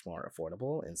know, much more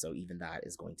affordable. And so even that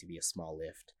is going to be a small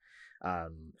lift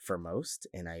for most.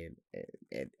 And I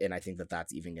think that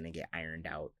that's even going to get ironed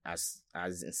out as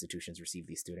institutions receive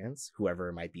these students,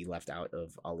 whoever might be left out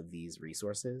of all of these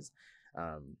resources.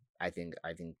 I think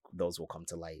those will come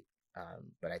to light.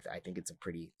 But I think it's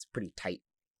pretty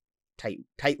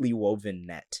tightly woven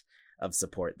net of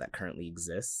support that currently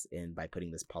exists. And by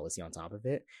putting this policy on top of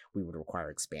it, we would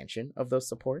require expansion of those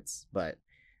supports, but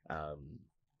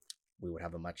we would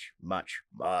have a much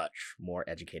more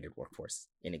educated workforce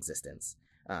in existence,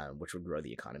 which would grow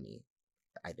the economy,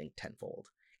 I think, tenfold.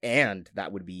 And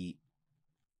that would be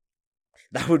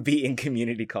in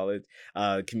community college,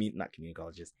 not community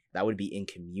colleges. That would be in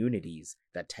communities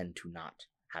that tend to not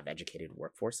have educated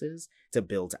workforces, to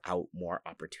build out more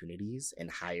opportunities and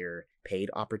higher paid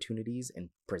opportunities and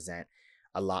present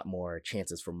a lot more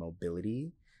chances for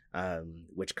mobility,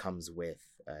 which comes with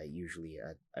usually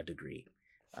a degree.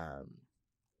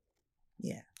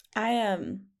 Yeah.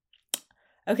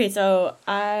 Okay, so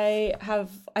I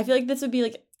feel like this would be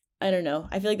like, I don't know.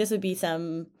 I feel like this would be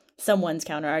someone's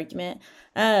counter argument.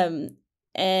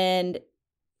 And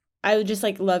I would just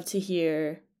like love to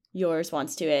hear your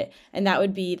response to it. And that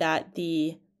would be that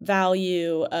the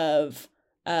value of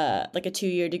like a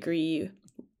 2-year degree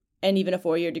and even a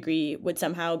 4-year degree would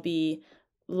somehow be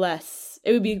less,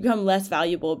 it would become less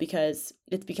valuable because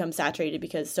it's become saturated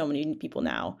because so many people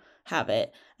now have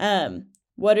it.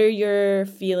 What are your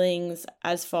feelings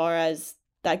as far as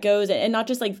that goes, and not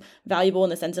just like valuable in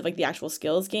the sense of like the actual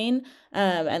skills gain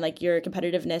and like your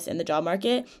competitiveness in the job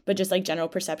market, but just like general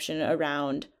perception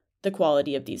around the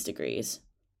quality of these degrees?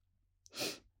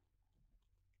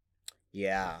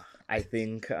 Yeah, I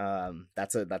think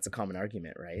that's a common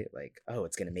argument, right? Like, oh,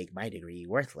 it's gonna make my degree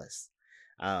worthless.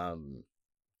 Um,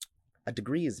 a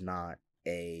degree is not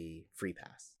a free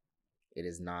pass. It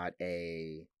is not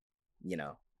a, you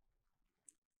know,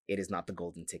 it is not the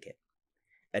golden ticket.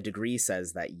 A degree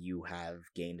says that you've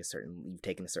taken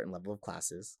a certain level of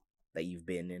classes, that you've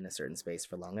been in a certain space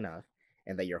for long enough,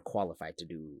 and that you're qualified to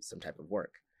do some type of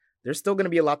work. There's still going to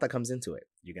be a lot that comes into it.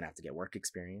 You're going to have to get work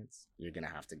experience. You're going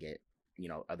to have to get,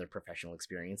 other professional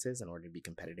experiences in order to be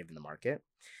competitive in the market.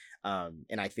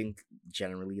 And I think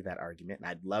generally that argument, and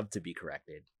I'd love to be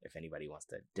corrected if anybody wants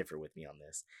to differ with me on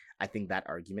this, I think that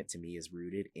argument to me is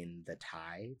rooted in the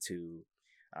tie to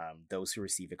those who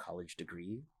receive a college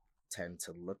degree tend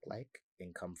to look like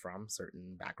and come from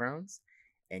certain backgrounds,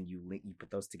 and you put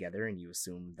those together and you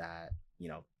assume that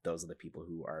those are the people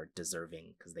who are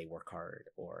deserving because they work hard,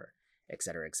 or et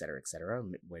cetera, et cetera, et cetera,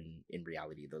 when in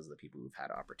reality those are the people who've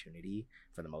had opportunity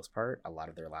for the most part a lot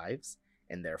of their lives,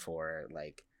 and therefore,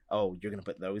 like, oh, you're going to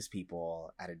put those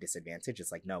people at a disadvantage.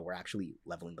 It's like, no, we're actually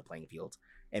leveling the playing field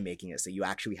and making it so you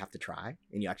actually have to try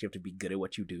and you actually have to be good at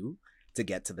what you do to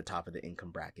get to the top of the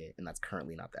income bracket, and that's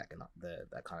currently not the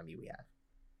economy we have.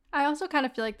 I also kind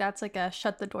of feel like that's like a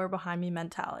shut the door behind me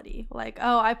mentality. Like,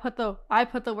 oh, I put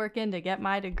the work in to get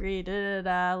my degree, da da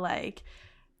da. Like,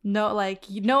 no, like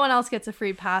no one else gets a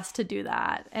free pass to do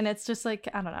that, and it's just like,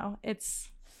 I don't know, it's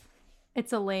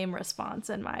a lame response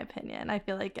in my opinion. I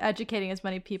feel like educating as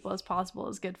many people as possible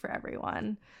is good for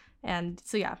everyone. And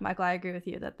so yeah, Michael, I agree with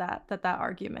you that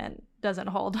argument doesn't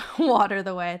hold water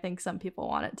the way I think some people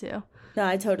want it to. No,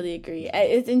 I totally agree.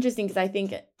 It's interesting because I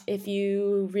think if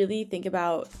you really think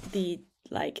about the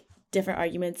like different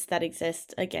arguments that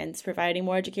exist against providing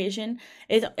more education,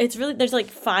 it's really, there's like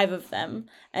 5 of them,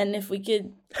 and if we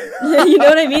could you know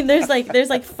what I mean, there's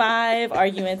like 5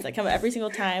 arguments that come every single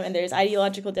time, and there's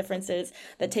ideological differences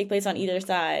that take place on either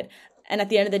side, and at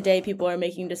the end of the day people are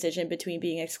making a decision between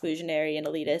being exclusionary and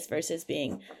elitist versus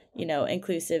being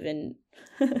inclusive and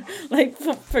like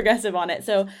progressive on it.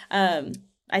 So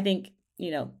I think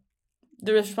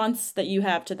the response that you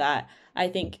have to that, I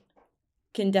think,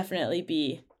 can definitely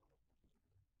be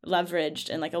leveraged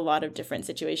in like a lot of different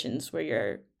situations where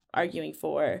you're arguing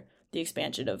for the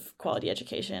expansion of quality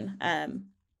education.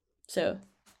 So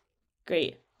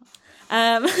great.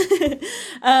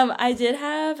 I did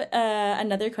have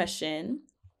another question,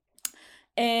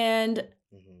 and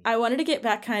I wanted to get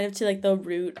back kind of to like the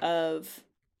root of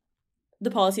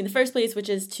the policy in the first place, which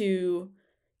is to,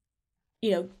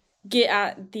 get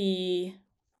at the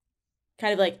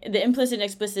kind of like the implicit and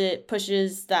explicit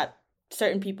pushes that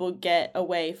certain people get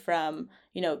away from,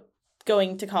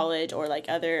 going to college or like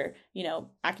other,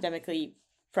 academically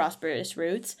prosperous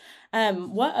routes.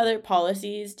 What other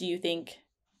policies do you think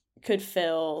could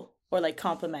fill or like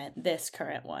complement this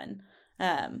current one,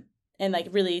 and like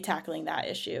really tackling that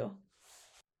issue?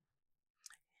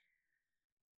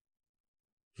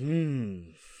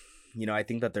 I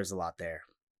think that there's a lot there.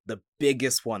 The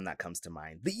biggest one that comes to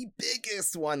mind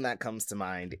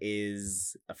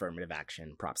is affirmative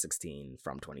action, Prop 16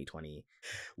 from 2020.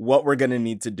 What we're going to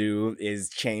need to do is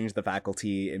change the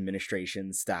faculty,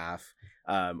 administration, staff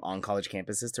on college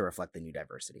campuses to reflect the new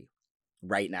diversity.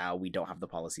 Right now, we don't have the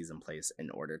policies in place in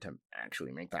order to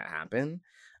actually make that happen,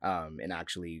 and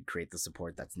actually create the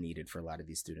support that's needed for a lot of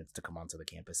these students to come onto the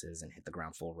campuses and hit the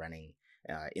ground full running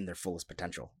in their fullest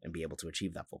potential and be able to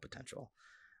achieve that full potential.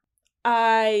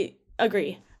 I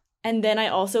agree. And then I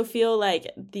also feel like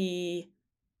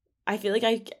I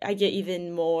get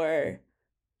even more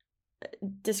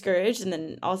discouraged and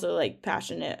then also like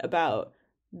passionate about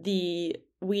the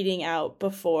weeding out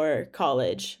before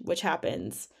college, which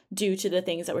happens due to the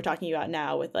things that we're talking about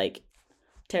now with like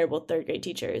terrible third grade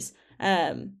teachers,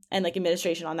 and like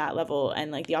administration on that level,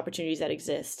 and like the opportunities that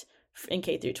exist in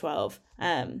K through 12,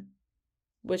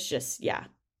 which just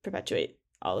perpetuate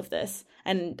all of this.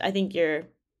 And I think your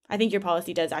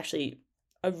policy does actually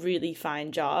a really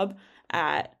fine job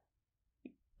at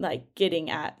like getting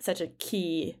at such a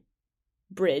key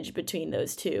bridge between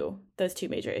those two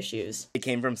major issues. It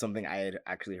came from something I had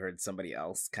actually heard somebody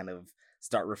else kind of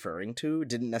start referring to.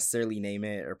 Didn't necessarily name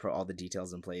it or put all the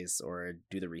details in place or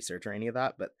do the research or any of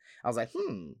that, but I was like,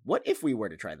 what if we were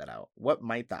to try that out? What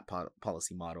might that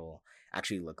policy model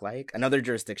actually look like? Another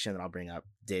jurisdiction that I'll bring up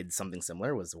did something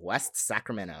similar was West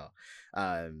Sacramento.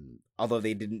 Although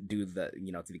they didn't do the,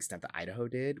 to the extent that Idaho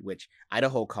did, which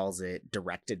Idaho calls it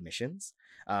direct admissions.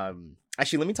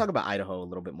 Actually, let me talk about Idaho a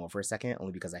little bit more for a second,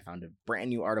 only because I found a brand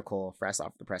new article fresh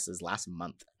off the presses last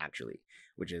month, actually,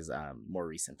 which is more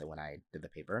recent than when I did the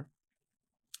paper.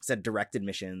 It said direct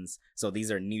admissions. So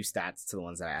these are new stats to the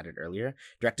ones that I added earlier.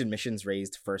 Direct admissions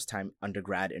raised first-time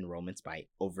undergrad enrollments by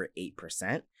over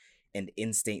 8% and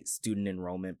in-state student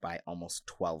enrollment by almost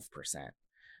 12%.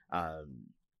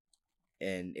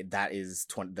 And that is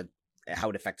how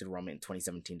it affected enrollment in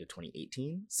 2017 to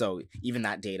 2018. So even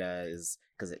that data is,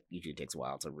 because it usually takes a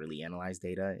while to really analyze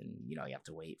data, and you have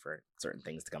to wait for certain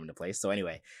things to come into place. So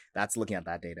anyway, that's looking at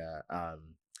that data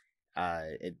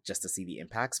just to see the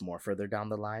impacts more further down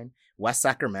the line. West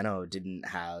Sacramento didn't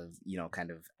have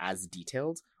kind of as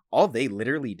detailed. All they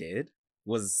literally did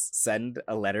was send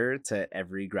a letter to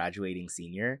every graduating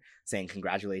senior saying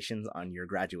congratulations on your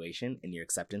graduation and your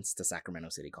acceptance to Sacramento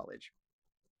City College.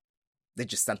 They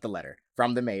just sent the letter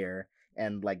from the mayor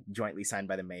and like jointly signed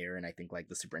by the mayor and I think like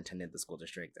the superintendent of the school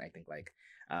district and I think like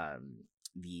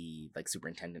the like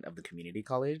superintendent of the community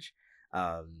college.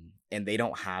 And they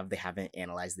haven't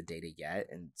analyzed the data yet,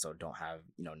 and so don't have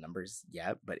numbers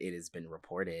yet, but it has been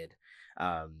reported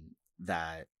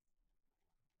that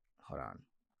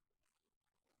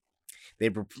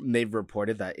they've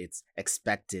reported that it's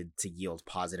expected to yield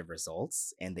positive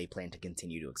results, and they plan to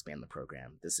continue to expand the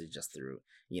program. This is just through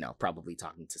probably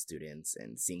talking to students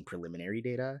and seeing preliminary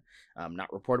data,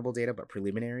 not reportable data, but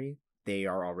preliminary. They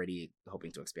are already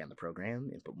hoping to expand the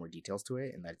program and put more details to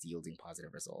it, and that's yielding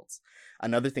positive results.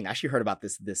 Another thing, I actually heard about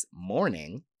this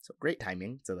morning, so great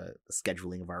timing to the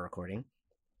scheduling of our recording.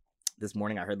 This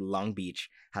morning, I heard Long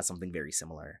Beach has something very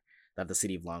similar, that the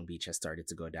city of Long Beach has started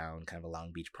to go down kind of a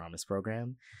Long Beach Promise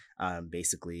program.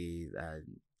 Basically,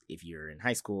 if you're in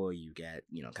high school, you get,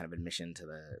 kind of admission to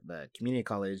the community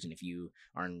college, and if you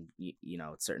are in,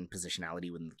 certain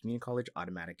positionality within the community college,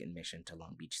 automatic admission to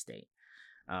Long Beach State.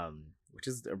 Which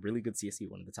is a really good CSU,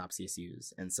 one of the top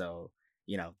CSUs. And so,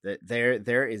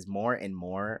 there is more and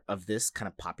more of this kind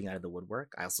of popping out of the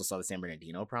woodwork. I also saw the San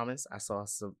Bernardino Promise. I saw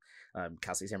some,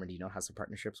 Cal State San Bernardino has some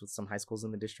partnerships with some high schools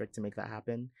in the district to make that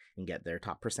happen and get their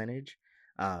top percentage.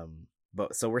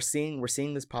 But so we're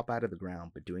seeing this pop out of the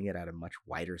ground, but doing it at a much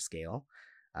wider scale,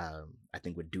 I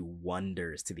think would do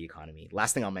wonders to the economy.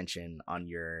 Last thing I'll mention on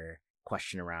your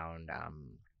question around,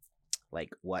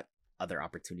 like what other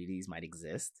opportunities might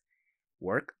exist,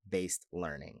 work-based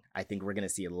learning. I think we're going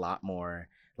to see a lot more,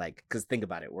 like, because think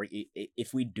about it,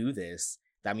 if we do this,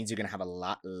 that means you're going to have a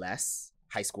lot less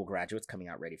high school graduates coming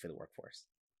out ready for the workforce.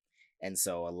 And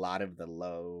so a lot of the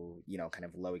low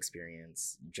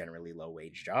experience, generally low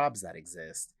wage jobs that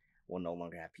exist will no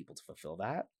longer have people to fulfill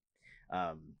that,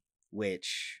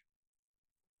 which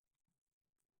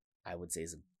I would say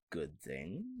is a good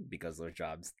thing, because those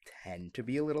jobs tend to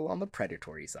be a little on the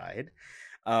predatory side,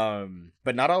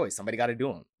 but not always. Somebody got to do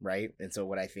them, right? And so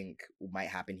what I think might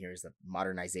happen here is that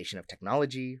modernization of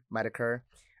technology might occur,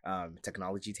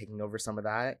 technology taking over some of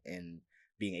that and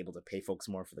being able to pay folks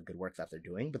more for the good work that they're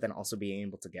doing, but then also being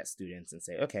able to get students and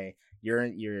say, okay, you're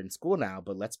in school now,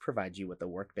 but let's provide you with a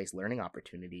work-based learning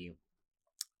opportunity.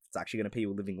 It's actually going to pay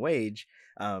you a living wage,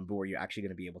 but where you're actually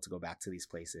going to be able to go back to these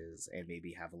places and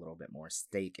maybe have a little bit more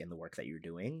stake in the work that you're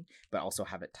doing, but also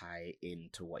have it tie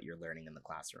into what you're learning in the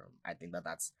classroom. I think that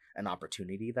that's an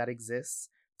opportunity that exists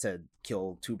to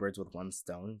kill two birds with one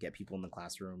stone, get people in the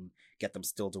classroom, get them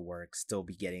still to work, still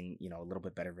be getting, a little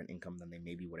bit better of an income than they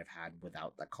maybe would have had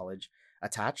without that college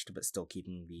attached, but still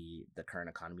keeping the current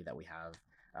economy that we have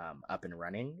up and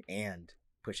running and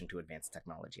pushing to advanced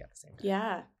technology at the same time.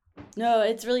 Yeah. No,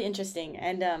 it's really interesting.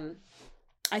 And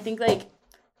I think like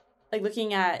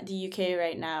looking at the UK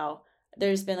right now,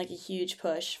 there's been like a huge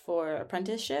push for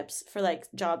apprenticeships for like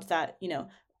jobs that,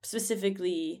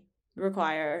 specifically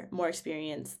require more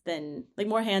experience than like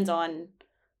more hands-on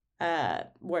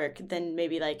work than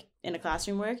maybe like in a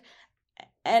classroom work.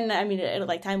 And I mean,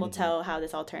 like time will tell how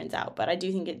this all turns out, but I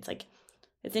do think it's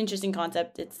an interesting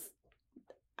concept.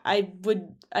 I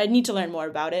need to learn more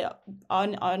about it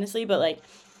honestly, but like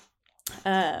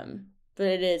but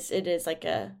it is like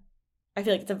I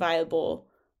feel like it's a viable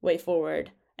way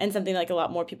forward and something like a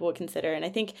lot more people would consider. And I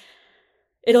think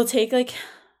it'll take like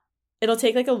it'll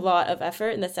take like a lot of effort,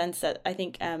 in the sense that I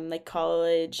think like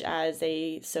college as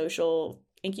a social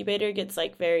incubator gets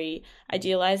like very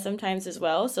idealized sometimes as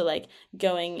well. So like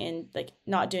going and like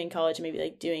not doing college and maybe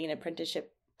like doing an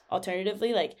apprenticeship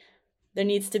alternatively, like there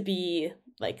needs to be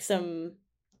like some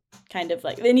kind of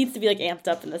like, it needs to be like amped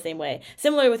up in the same way.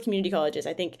 Similar with community colleges.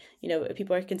 I think, you know, if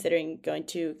people are considering going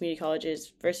to community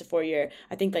colleges versus 4 year,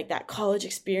 I think like that college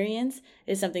experience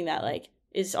is something that like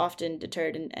is often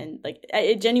deterred, and like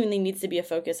it genuinely needs to be a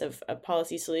focus of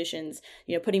policy solutions,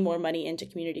 you know, putting more money into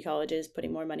community colleges,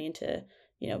 putting more money into,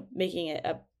 you know, making it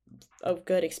a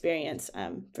good experience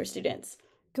for students.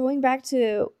 Going back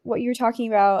to what you were talking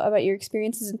about your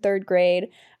experiences in third grade,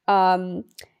 and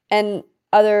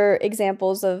other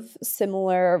examples of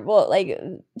similar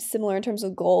in terms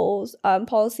of goals,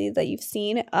 policies that you've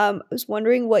seen, I was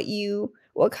wondering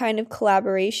what kind of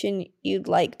collaboration you'd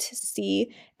like to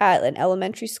see at an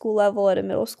elementary school level, at a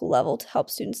middle school level, to help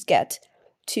students get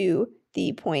to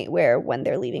the point where when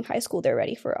they're leaving high school, they're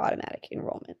ready for automatic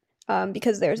enrollment.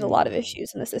 Because there's a lot of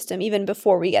issues in the system, even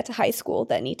before we get to high school,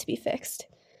 that need to be fixed.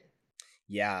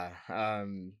 Yeah.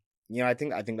 You know, I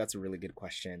think that's a really good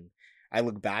question. I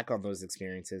look back on those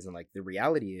experiences, and like the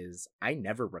reality is I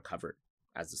never recovered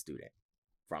as a student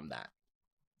from that.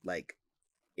 Like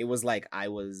it was like I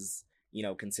was, you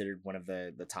know, considered one of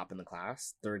the top in the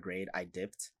class. Third grade, I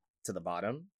dipped to the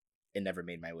bottom and never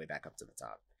made my way back up to the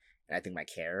top. And I think my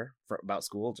care about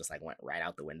school just like went right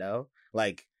out the window.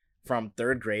 Like from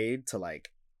third grade to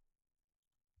like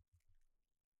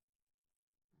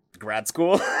grad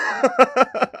school.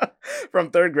 From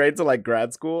third grade to like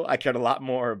grad school, I cared a lot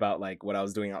more about like what I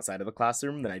was doing outside of the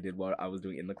classroom than I did what I was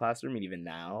doing in the classroom. And even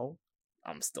now,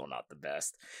 I'm still not the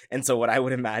best. And so what I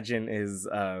would imagine is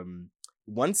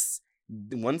once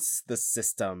the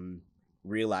system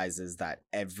realizes that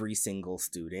every single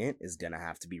student is gonna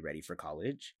have to be ready for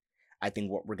college, I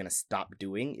think what we're gonna stop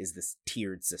doing is this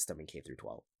tiered system in K through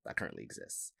 12 that currently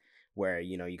exists, where,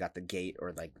 you know, you got the GATE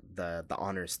or like the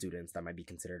honors students that might be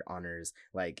considered honors.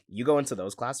 Like you go into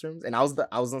those classrooms, and I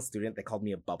was a student. They called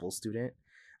me a bubble student,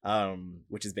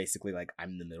 which is basically like I'm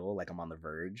in the middle, like I'm on the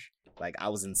verge. Like I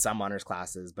was in some honors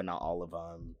classes, but not all of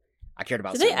them. I cared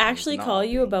about. Did they actually call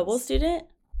you a bubble student?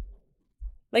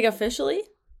 Like officially?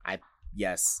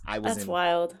 Yes, I was. That's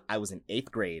wild. I was in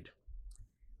 8th grade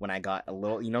when I got a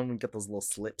little. You know, when we get those little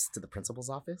slips to the principal's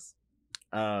office.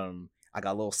 I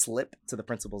got a little slip to the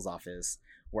principal's office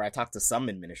where I talked to some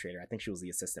administrator. I think she was the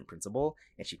assistant principal,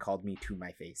 and she called me to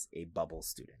my face a bubble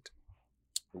student,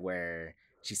 where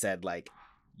she said, like,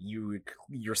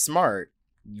 you're smart,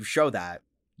 you show that,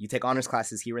 you take honors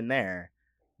classes here and there,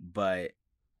 but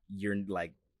you're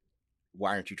like,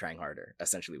 why aren't you trying harder?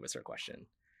 Essentially was her question.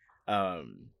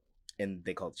 And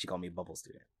she called me bubble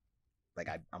student. Like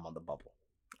I'm on the bubble.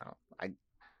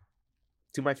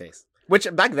 To my face. Which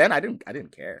back then I didn't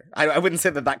care. I wouldn't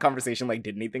say that conversation like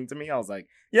did anything to me. I was like,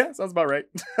 yeah, sounds about right.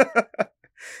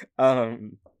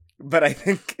 But I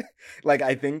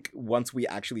think once we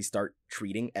actually start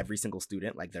treating every single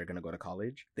student like they're gonna go to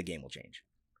college, the game will change.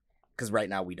 Because right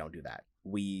now we don't do that.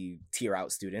 We tier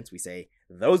out students. We say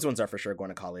those ones are for sure going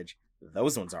to college.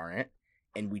 Those ones aren't,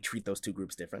 and we treat those two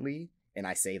groups differently. And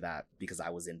I say that because I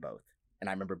was in both, and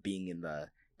I remember being in the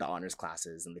honors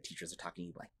classes, and the teachers are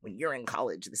talking like, when you're in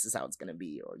college, this is how it's going to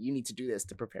be, or you need to do this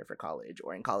to prepare for college,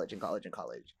 or in college.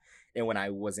 And when I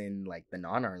was in like the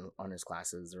non-honors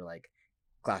classes, or like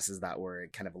classes that were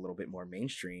kind of a little bit more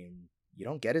mainstream, you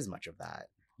don't get as much of that.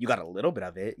 You got a little bit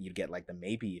of it. You get like the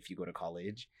maybe if you go to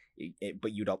college,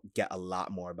 but you don't get a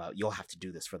lot more about, you'll have to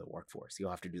do this for the workforce. You'll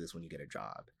have to do this when you get a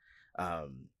job.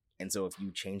 And so if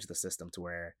you change the system to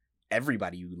where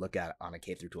everybody you look at on a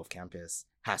K through 12 campus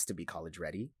has to be college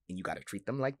ready, and you got to treat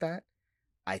them like that,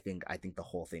 I think the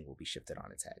whole thing will be shifted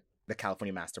on its head. The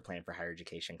California Master Plan for Higher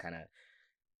Education kind of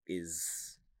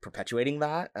is perpetuating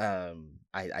that.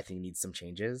 I think it needs some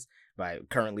changes. But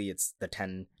currently, it's the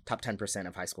top 10%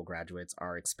 of high school graduates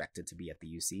are expected to be at the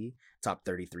UC. Top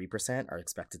 33% are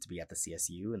expected to be at the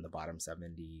CSU, and the bottom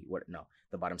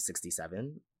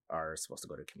 67 are supposed to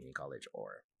go to community college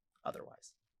or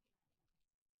otherwise.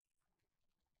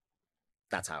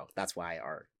 That's why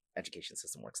our education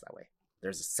system works that way.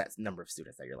 There's a set number of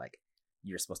students that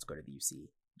you're supposed to go to the UC,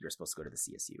 you're supposed to go to the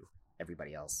CSU.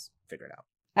 Everybody else, figure it out.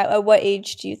 At what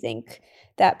age do you think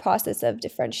that process of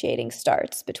differentiating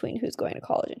starts between who's going to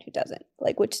college and who doesn't?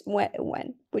 Like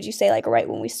when would you say, like right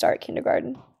when we start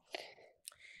kindergarten?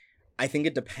 I think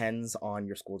it depends on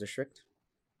your school district.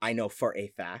 I know for a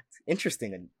fact,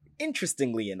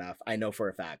 interestingly enough, I know for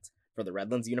a fact for the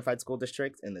Redlands Unified School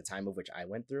District, in the time of which I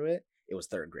went through it, it was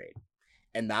third grade.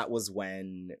 And that was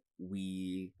when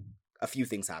we a few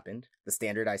things happened. The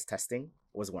standardized testing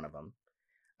was one of them.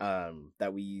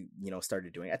 That we,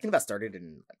 started doing. I think that started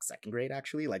in like second grade,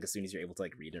 actually. Like as soon as you're able to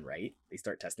like read and write, they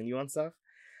start testing you on stuff.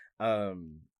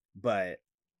 But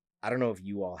I don't know if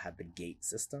you all had the GATE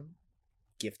system,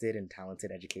 gifted and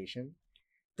talented education.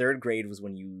 Third grade was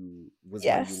when you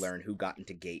learn who got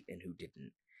into GATE and who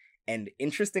didn't. And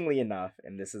interestingly enough,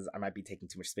 and I might be taking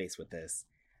too much space with this,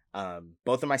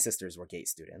 both of my sisters were GATE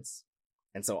students.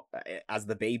 And so as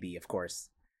the baby, of course,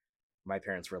 my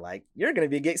parents were like, you're going to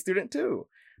be a GATE student too.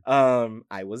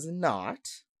 I was not.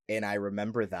 And I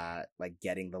remember that, like,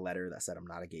 getting the letter that said I'm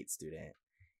not a GATE student.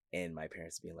 And my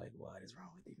parents being like, what is wrong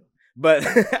with you? But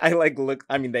I like look,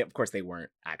 I mean, of course they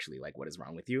weren't actually like, what is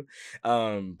wrong with you?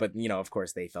 But, of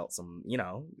course they felt some,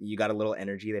 you got a little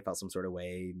energy. They felt some sort of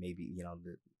way. Maybe,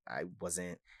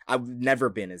 I've never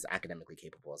been as academically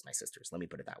capable as my sisters. Let me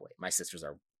put it that way. My sisters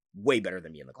are way better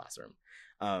than me in the classroom.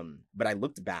 But I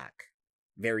looked back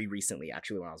very recently,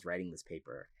 actually, when I was writing this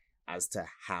paper, as to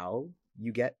how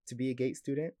you get to be a GATE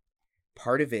student.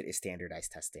 Part of it is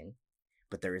standardized testing,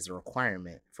 but there is a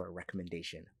requirement for a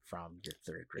recommendation from your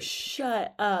third grade.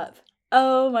 Shut up.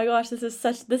 Oh my gosh, this is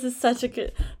so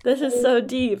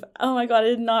deep. Oh my god, I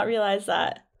did not realize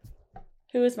that.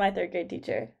 Who was my third grade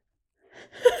teacher?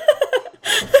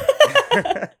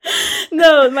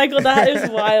 No, Michael, that is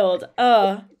wild.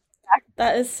 Oh,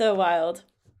 that is so wild.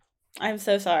 I'm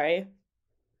so sorry.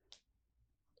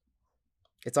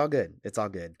 It's all good. It's all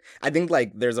good. I think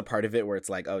like there's a part of it where it's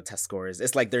like, oh, test scores.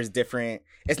 It's like there's different.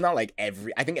 It's not like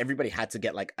I think everybody had to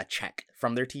get like a check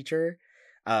from their teacher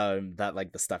that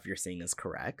like the stuff you're seeing is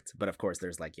correct. But of course,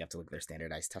 there's like you have to look at their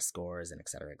standardized test scores and et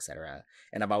cetera, et cetera.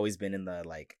 And I've always been in the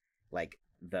like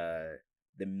the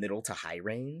middle to high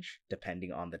range,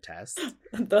 depending on the test.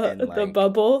 The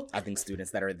bubble. I think students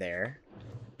that are there.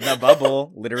 The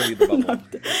bubble, literally the bubble.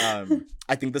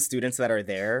 I think the students that are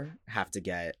there have to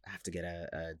get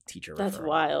a teacher referral. That's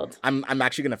wild. I'm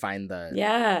actually gonna find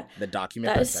the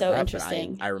document that is so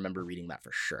interesting. I remember reading that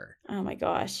for sure. Oh my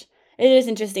gosh, it is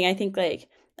interesting. I think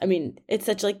it's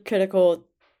such like critical.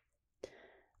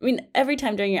 I mean, every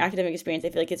time during your academic experience, I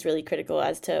feel like it's really critical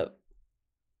as to,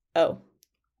 oh,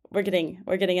 we're getting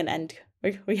an end.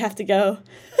 We have to go.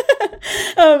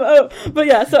 But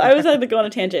yeah, so I was going to go on a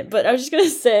tangent, but I was just going to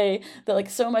say that like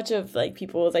so much of like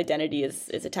people's identity is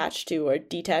attached to or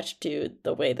detached to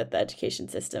the way that the education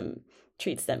system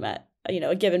treats them at,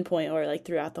 a given point or like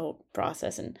throughout the whole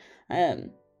process. And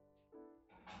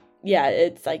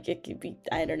it's like, it could be,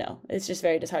 I don't know. It's just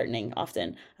very disheartening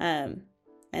often.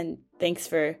 And thanks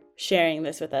for sharing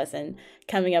this with us and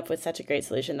coming up with such a great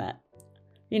solution that,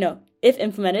 if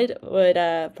implemented, would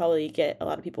probably get a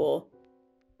lot of people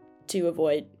to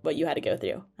avoid what you had to go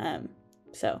through.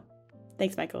 So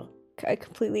thanks, Michael. I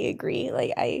completely agree.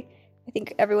 Like I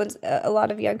think a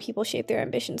lot of young people shape their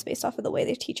ambitions based off of the way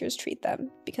their teachers treat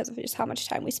them because of just how much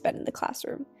time we spend in the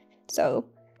classroom. So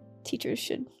teachers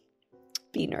should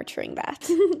be nurturing that.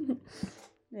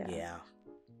 Yeah.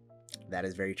 That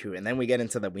is very true. And then we get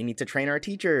into we need to train our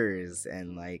teachers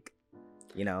and like,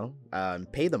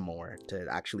 pay them more to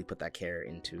actually put that care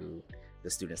into the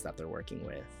students that they're working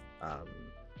with.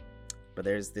 But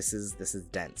this is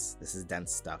dense. This is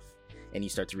dense stuff. And you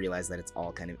start to realize that it's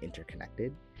all kind of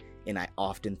interconnected. And I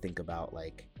often think about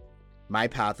like my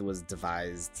path was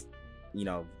devised,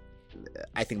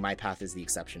 I think my path is the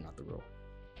exception, not the rule.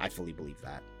 I fully believe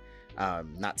that.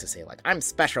 Not to say like I'm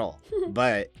special,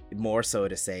 but more so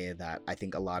to say that I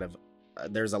think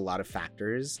there's a lot of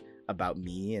factors about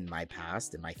me and my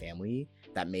past and my family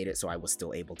that made it so I was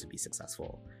still able to be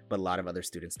successful. But a lot of other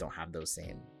students don't have those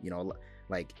same,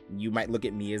 like you might look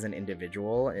at me as an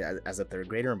individual as a third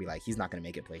grader and be like, he's not going to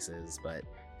make it places. But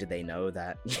did they know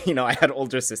that, I had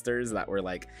older sisters that were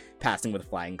like passing with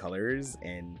flying colors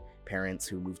and parents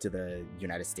who moved to the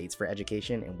United States for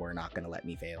education and were not going to let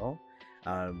me fail.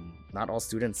 Not all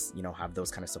students, have those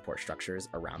kind of support structures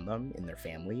around them in their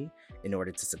family in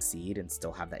order to succeed and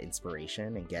still have that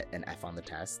inspiration and get an F on the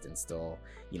test and still,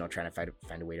 trying to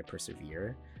find a way to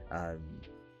persevere.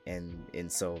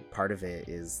 And so part of it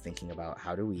is thinking about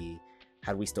how do we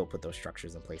still put those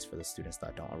structures in place for the students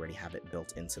that don't already have it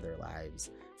built into their lives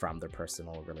from their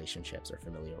personal relationships or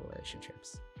familial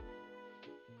relationships.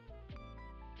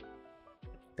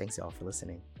 Thanks y'all for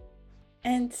listening.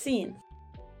 And scene.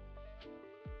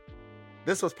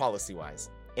 This was PolicyWise,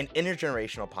 an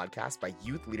intergenerational podcast by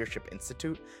Youth Leadership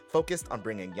Institute focused on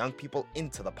bringing young people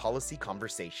into the policy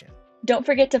conversation. Don't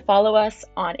forget to follow us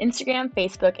on Instagram,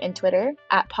 Facebook, and Twitter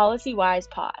at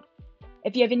PolicyWisePod.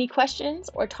 If you have any questions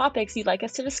or topics you'd like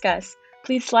us to discuss,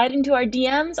 please slide into our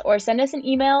DMs or send us an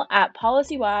email at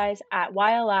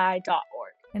policywise@yli.org.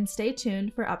 and stay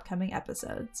tuned for upcoming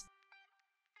episodes.